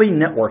optionally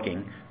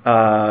networking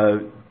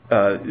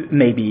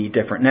may be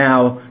different.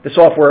 Now, the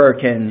software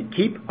can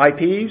keep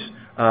IPs.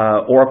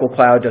 Oracle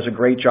Cloud does a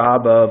great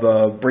job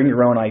of bring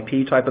your own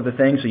IP type of a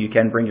thing, so you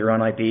can bring your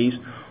own IPs.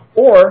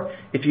 Or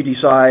if you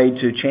decide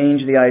to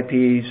change the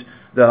IPs,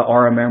 the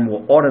RMM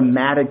will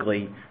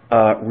automatically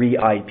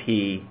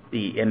re-IP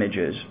the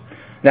images.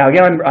 Now,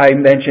 again, I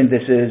mentioned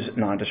this is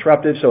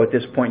non-disruptive, so at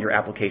this point your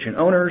application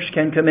owners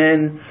can come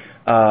in,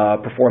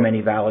 perform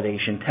any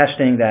validation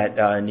testing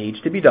that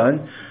needs to be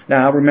done.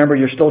 Now, remember,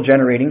 you're still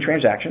generating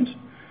transactions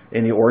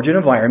in the origin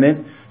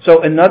environment.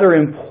 So another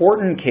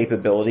important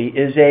capability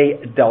is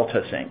a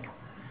delta sync.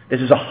 This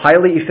is a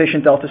highly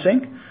efficient delta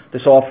sync. The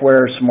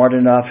software is smart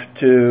enough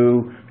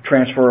to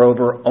transfer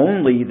over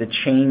only the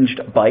changed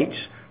bytes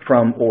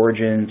from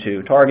origin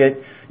to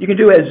target. You can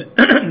do as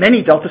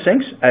many delta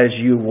syncs as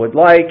you would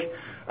like.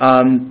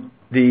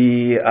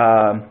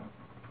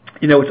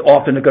 It's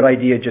often a good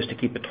idea just to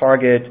keep the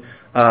target,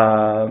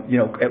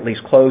 at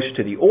least close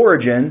to the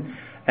origin.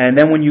 And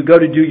then when you go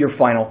to do your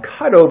final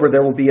cutover,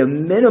 there will be a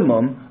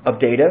minimum of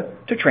data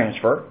to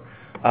transfer.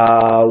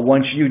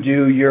 Once you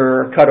do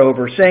your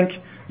cutover sync,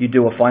 you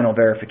do a final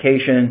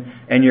verification,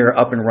 and you're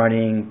up and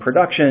running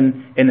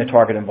production in the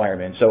target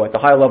environment. So at the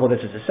high level,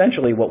 this is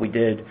essentially what we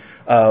did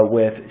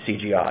with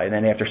CGI. And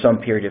then after some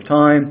period of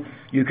time,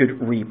 you could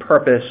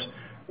repurpose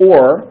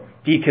or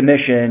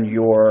decommission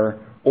your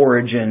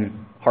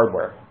origin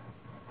hardware.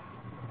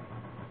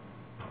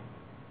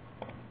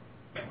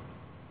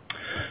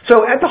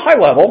 So at the high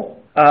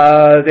level,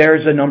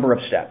 there's a number of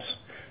steps.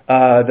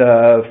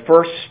 The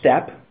first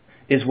step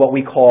is what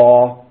we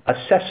call a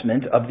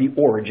assessment of the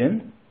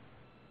origin.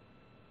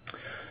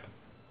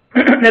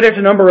 Now, there's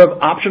a number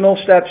of optional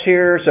steps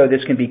here, so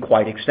this can be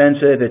quite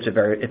extensive.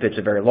 If it's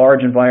a very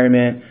large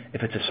environment,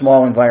 if it's a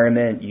small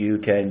environment, you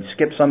can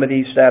skip some of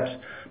these steps.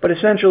 But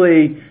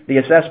essentially, the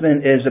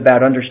assessment is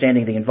about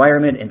understanding the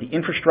environment and the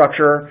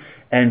infrastructure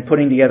and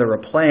putting together a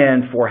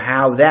plan for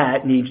how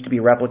that needs to be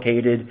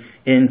replicated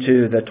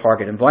into the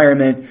target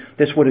environment.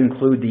 This would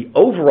include the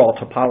overall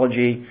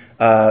topology,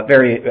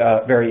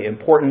 very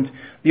important.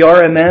 The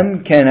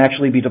RMM can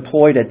actually be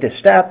deployed at this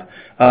step.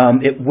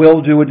 It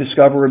will do a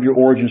discover of your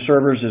origin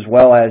servers as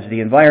well as the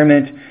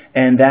environment,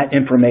 and that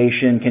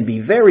information can be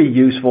very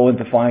useful in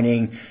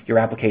defining your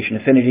application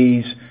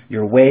affinities,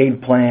 your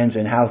wave plans,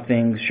 and how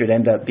things should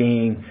end up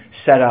being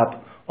set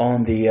up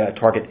on the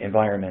target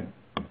environment.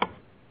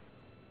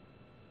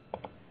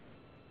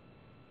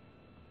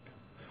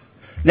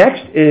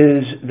 Next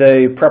is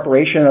the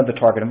preparation of the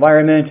target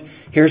environment.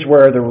 Here's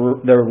where the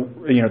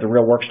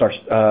real work starts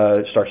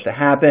to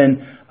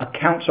happen.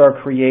 Accounts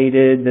are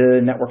created, the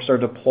networks are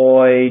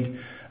deployed.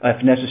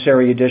 If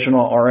necessary,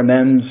 additional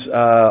RMMs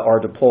are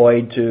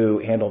deployed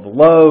to handle the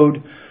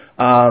load.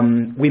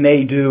 We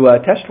may do a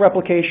test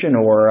replication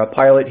or a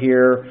pilot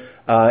here,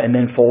 and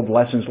then fold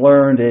lessons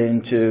learned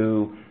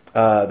into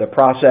the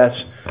process.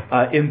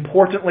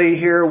 Importantly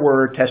here,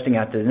 we're testing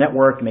out the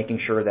network, making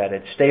sure that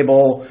it's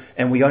stable,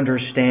 and we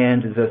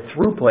understand the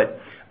throughput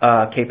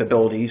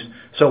capabilities,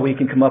 so we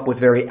can come up with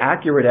very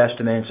accurate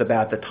estimates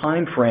about the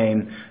time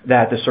frame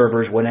that the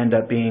servers would end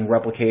up being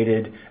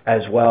replicated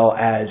as well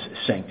as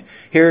synced.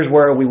 Here's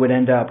where we would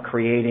end up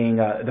creating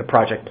the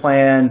project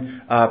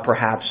plan,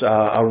 perhaps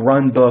a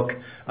run book,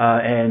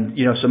 and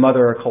some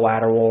other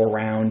collateral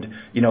around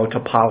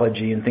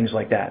topology and things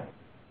like that.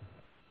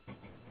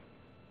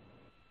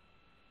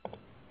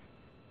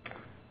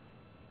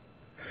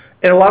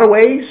 In a lot of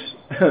ways,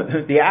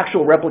 the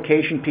actual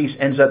replication piece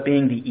ends up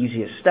being the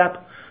easiest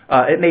step.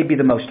 It may be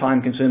the most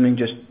time-consuming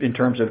just in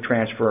terms of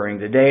transferring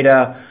the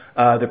data.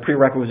 The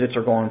prerequisites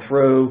are going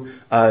through.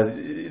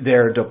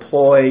 They're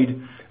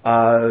deployed.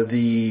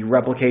 The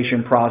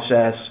replication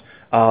process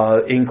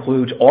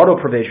includes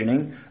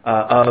auto-provisioning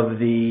of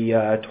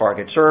the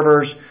target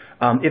servers.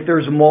 If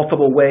there's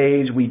multiple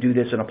waves, we do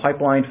this in a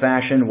pipeline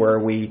fashion where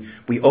we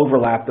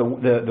overlap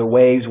the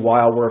waves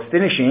while we're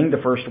finishing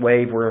the first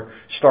wave. We're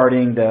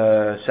starting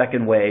the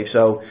second wave.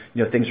 So,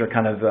 things are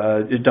kind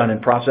of done in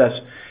process.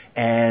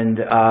 And,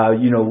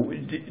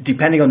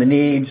 depending on the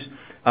needs,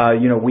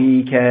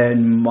 we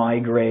can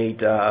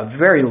migrate a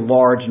very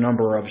large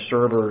number of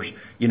servers,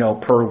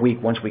 per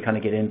week once we kind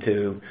of get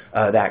into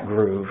that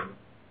groove.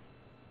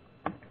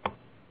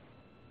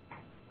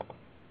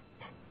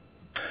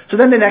 So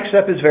then the next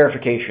step is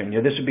verification.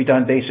 This would be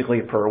done basically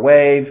per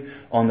wave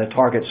on the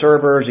target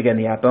servers. Again,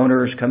 the app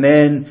owners come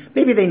in.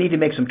 Maybe they need to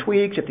make some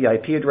tweaks if the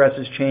IP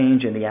addresses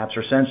change and the apps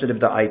are sensitive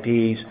to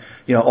IPs.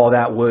 All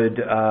that would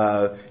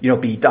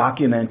be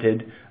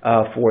documented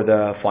for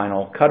the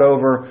final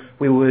cutover.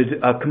 We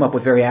would come up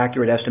with very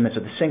accurate estimates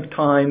of the sync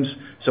times,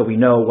 so we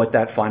know what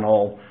that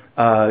final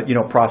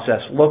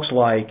process looks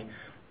like.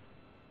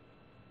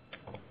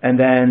 And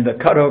then the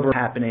cutover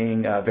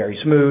happening very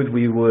smooth.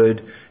 We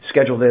would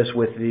schedule this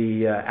with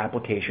the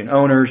application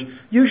owners,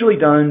 usually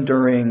done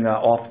during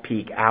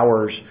off-peak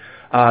hours.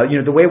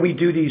 The way we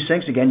do these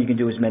syncs, again, you can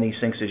do as many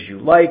syncs as you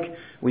like.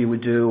 We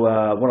would do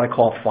what I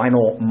call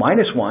final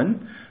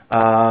 -1.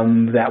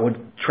 That would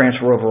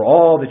transfer over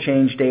all the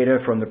change data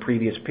from the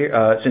previous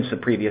since the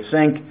previous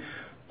sync.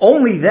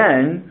 Only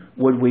then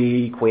would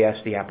we quiesce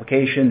the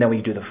application, then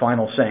we do the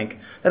final sync.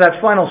 Now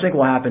that final sync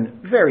will happen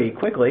very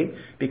quickly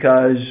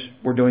because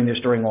we're doing this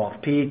during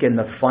off-peak, and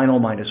the final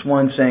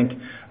 -1 sync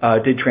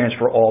did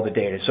transfer all the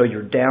data. So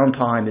your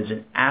downtime is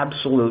an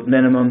absolute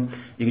minimum.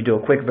 You can do a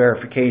quick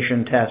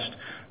verification test.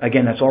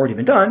 Again, that's already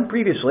been done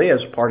previously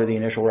as part of the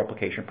initial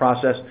replication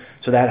process,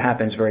 so that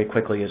happens very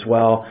quickly as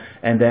well.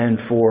 And then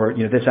for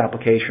this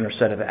application or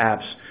set of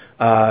apps,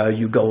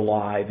 you go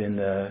live in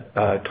the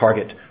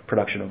target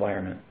production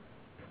environment.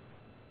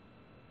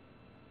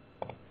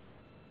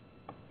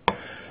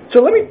 So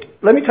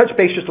let me touch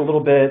base just a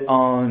little bit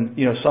on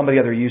some of the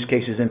other use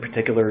cases, in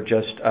particular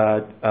just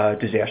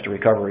disaster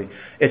recovery.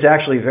 It's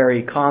actually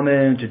very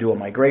common to do a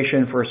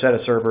migration for a set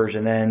of servers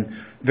and then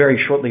very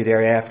shortly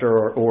thereafter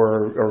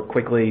or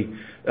quickly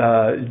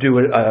do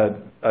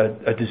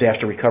a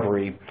disaster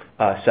recovery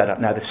setup.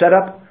 Now the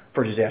setup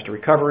for disaster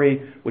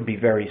recovery would be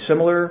very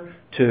similar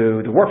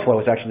to the workflow.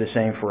 It's actually the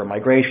same for a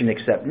migration,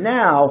 except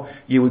now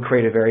you would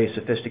create a very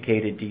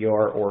sophisticated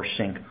DR or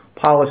sync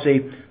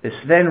policy. This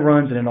then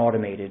runs in an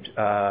automated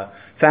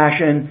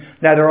fashion.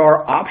 Now there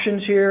are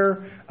options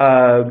here.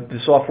 The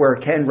software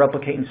can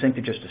replicate and sync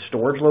to just a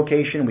storage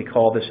location. We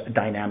call this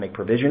dynamic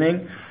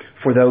provisioning.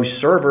 For those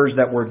servers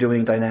that we're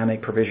doing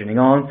dynamic provisioning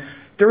on,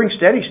 during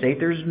steady state,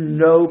 there's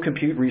no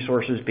compute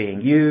resources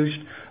being used.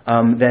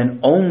 Then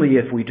only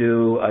if we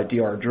do a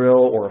DR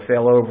drill or a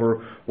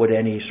failover would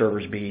any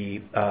servers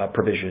be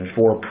provisioned.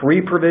 For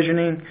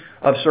pre-provisioning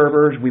of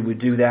servers, we would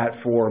do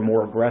that for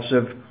more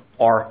aggressive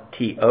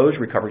RTOs,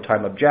 recovery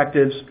time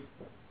objectives.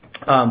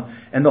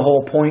 And the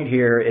whole point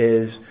here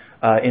is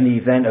in the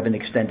event of an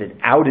extended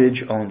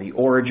outage on the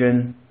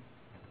origin,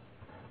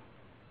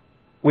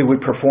 we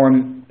would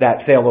perform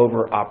that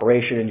failover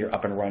operation and you're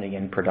up and running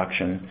in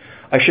production.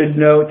 I should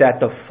note that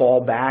the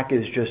fallback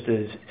is just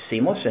as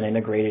seamless and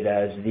integrated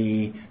as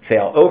the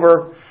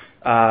failover.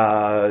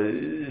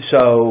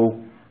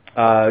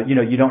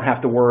 You don't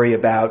have to worry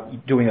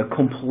about doing a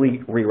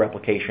complete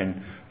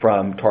re-replication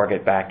from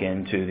target back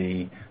into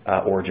the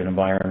origin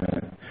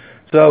environment.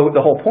 So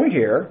the whole point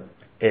here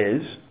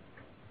is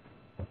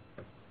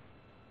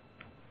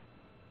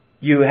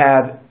you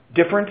have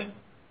different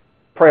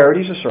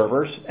priorities of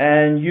servers,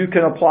 and you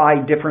can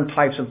apply different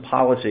types of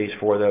policies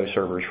for those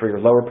servers. For your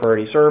lower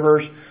priority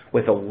servers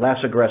with a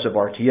less aggressive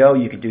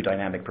RTO, you can do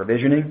dynamic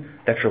provisioning.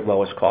 That's your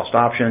lowest cost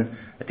option.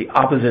 At the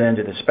opposite end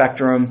of the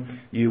spectrum,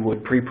 you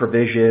would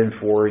pre-provision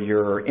for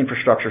your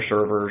infrastructure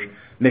servers,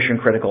 mission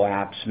critical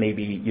apps,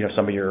 maybe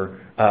some of your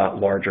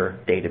larger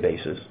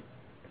databases.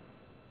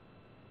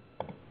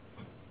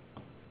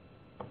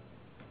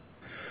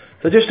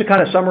 So just to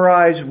kind of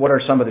summarize, what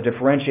are some of the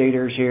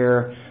differentiators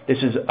here? This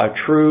is a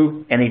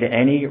true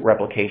any-to-any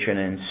replication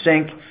and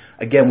sync.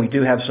 Again, we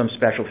do have some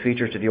special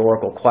features to the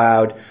Oracle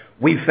Cloud.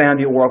 We've found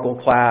the Oracle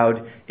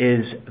Cloud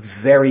is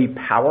very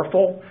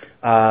powerful.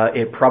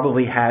 It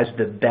probably has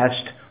the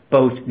best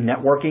both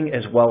networking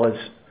as well as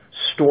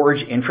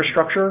storage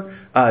infrastructure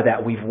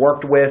that we've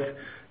worked with.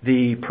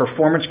 The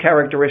performance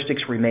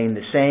characteristics remain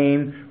the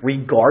same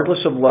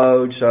regardless of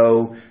load,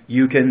 so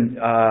you can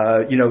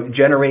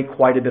generate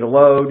quite a bit of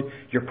load.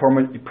 Your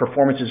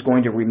performance is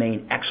going to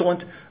remain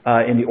excellent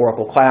in the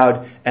Oracle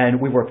Cloud,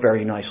 and we work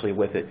very nicely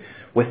with it.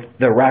 With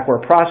the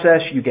RackWare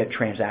process, you get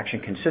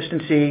transaction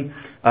consistency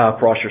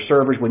across your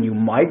servers. When you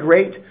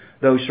migrate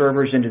those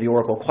servers into the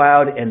Oracle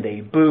Cloud and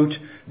they boot,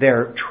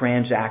 they're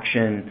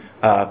transaction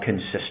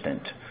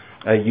consistent.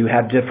 You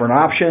have different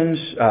options.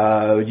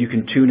 You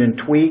can tune and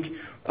tweak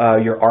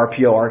your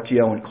RPO,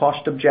 RTO, and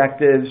cost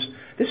objectives.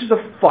 This is a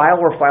file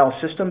or file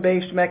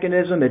system-based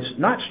mechanism. It's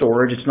not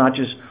storage. It's not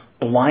just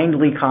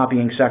blindly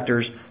copying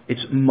sectors.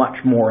 It's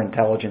much more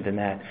intelligent than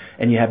that.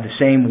 And you have the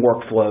same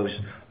workflows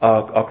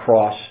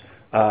across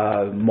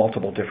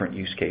multiple different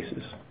use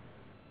cases.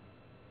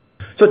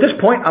 So at this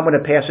point, I'm going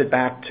to pass it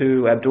back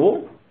to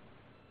Abdul.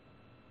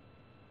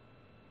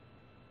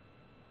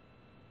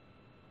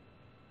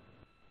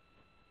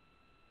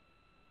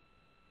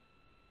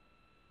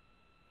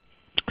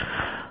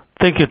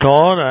 Thank you,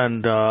 Todd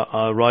and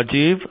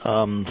Rajiv.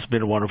 It's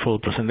been a wonderful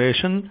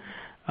presentation.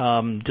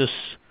 Just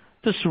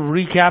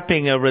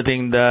recapping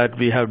everything that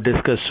we have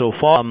discussed so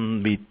far.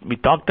 We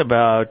talked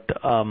about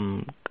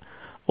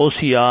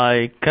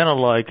OCI kind of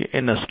like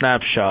in a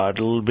snapshot,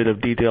 a little bit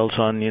of details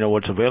on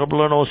what's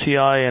available on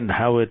OCI and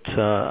how it's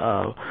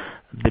the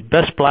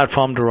best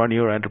platform to run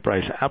your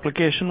enterprise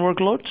application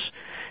workloads,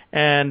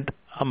 and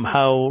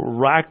how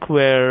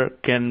RackWare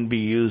can be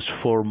used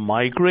for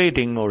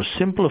migrating or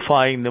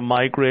simplifying the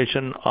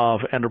migration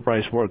of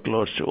enterprise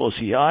workloads to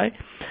OCI.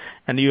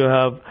 And you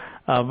have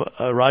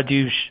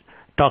Rajiv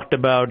talked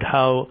about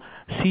how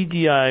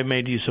CGI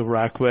made use of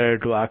RackWare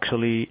to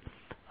actually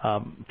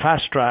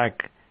fast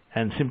track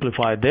and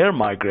simplify their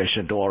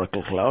migration to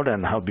Oracle Cloud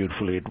and how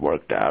beautifully it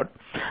worked out.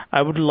 I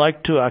would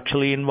like to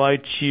actually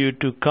invite you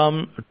to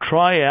come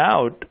try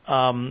out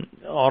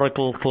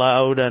Oracle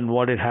Cloud and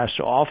what it has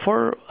to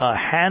offer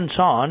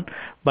hands-on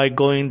by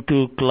going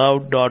to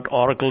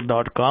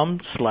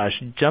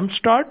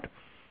cloud.oracle.com/jumpstart.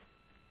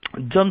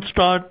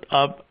 Jumpstart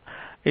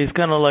is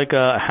kind of like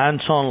a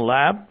hands-on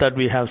lab that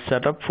we have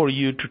set up for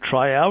you to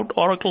try out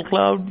Oracle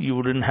Cloud. You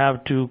wouldn't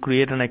have to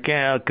create an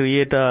account,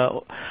 create a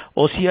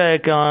OCI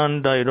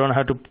account. You don't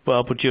have to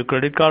put your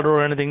credit card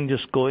or anything.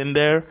 Just go in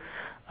there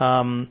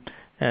and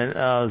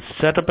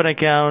set up an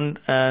account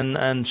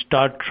and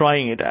start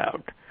trying it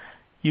out.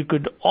 You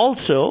could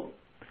also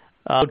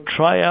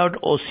try out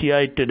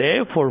OCI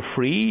today for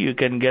free. You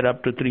can get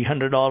up to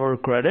 $300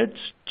 credits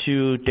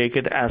to take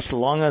it as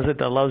long as it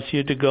allows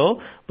you to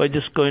go by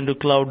just going to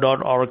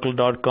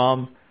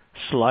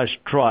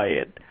cloud.oracle.com/try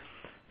it.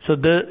 So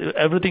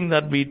everything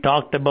that we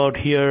talked about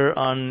here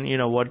on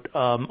what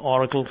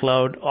Oracle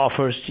Cloud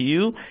offers to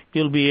you,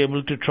 you'll be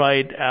able to try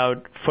it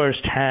out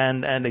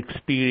firsthand and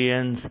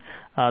experience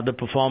the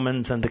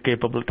performance and the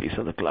capabilities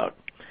of the cloud.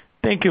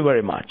 Thank you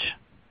very much.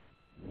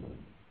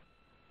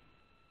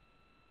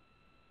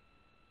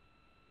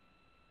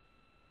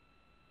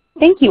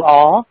 Thank you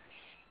all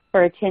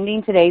for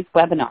attending today's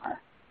webinar.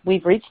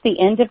 We've reached the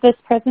end of this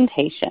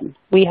presentation.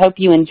 We hope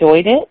you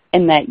enjoyed it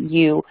and that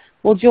you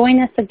will join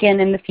us again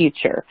in the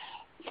future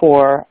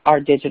for our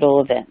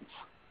digital events.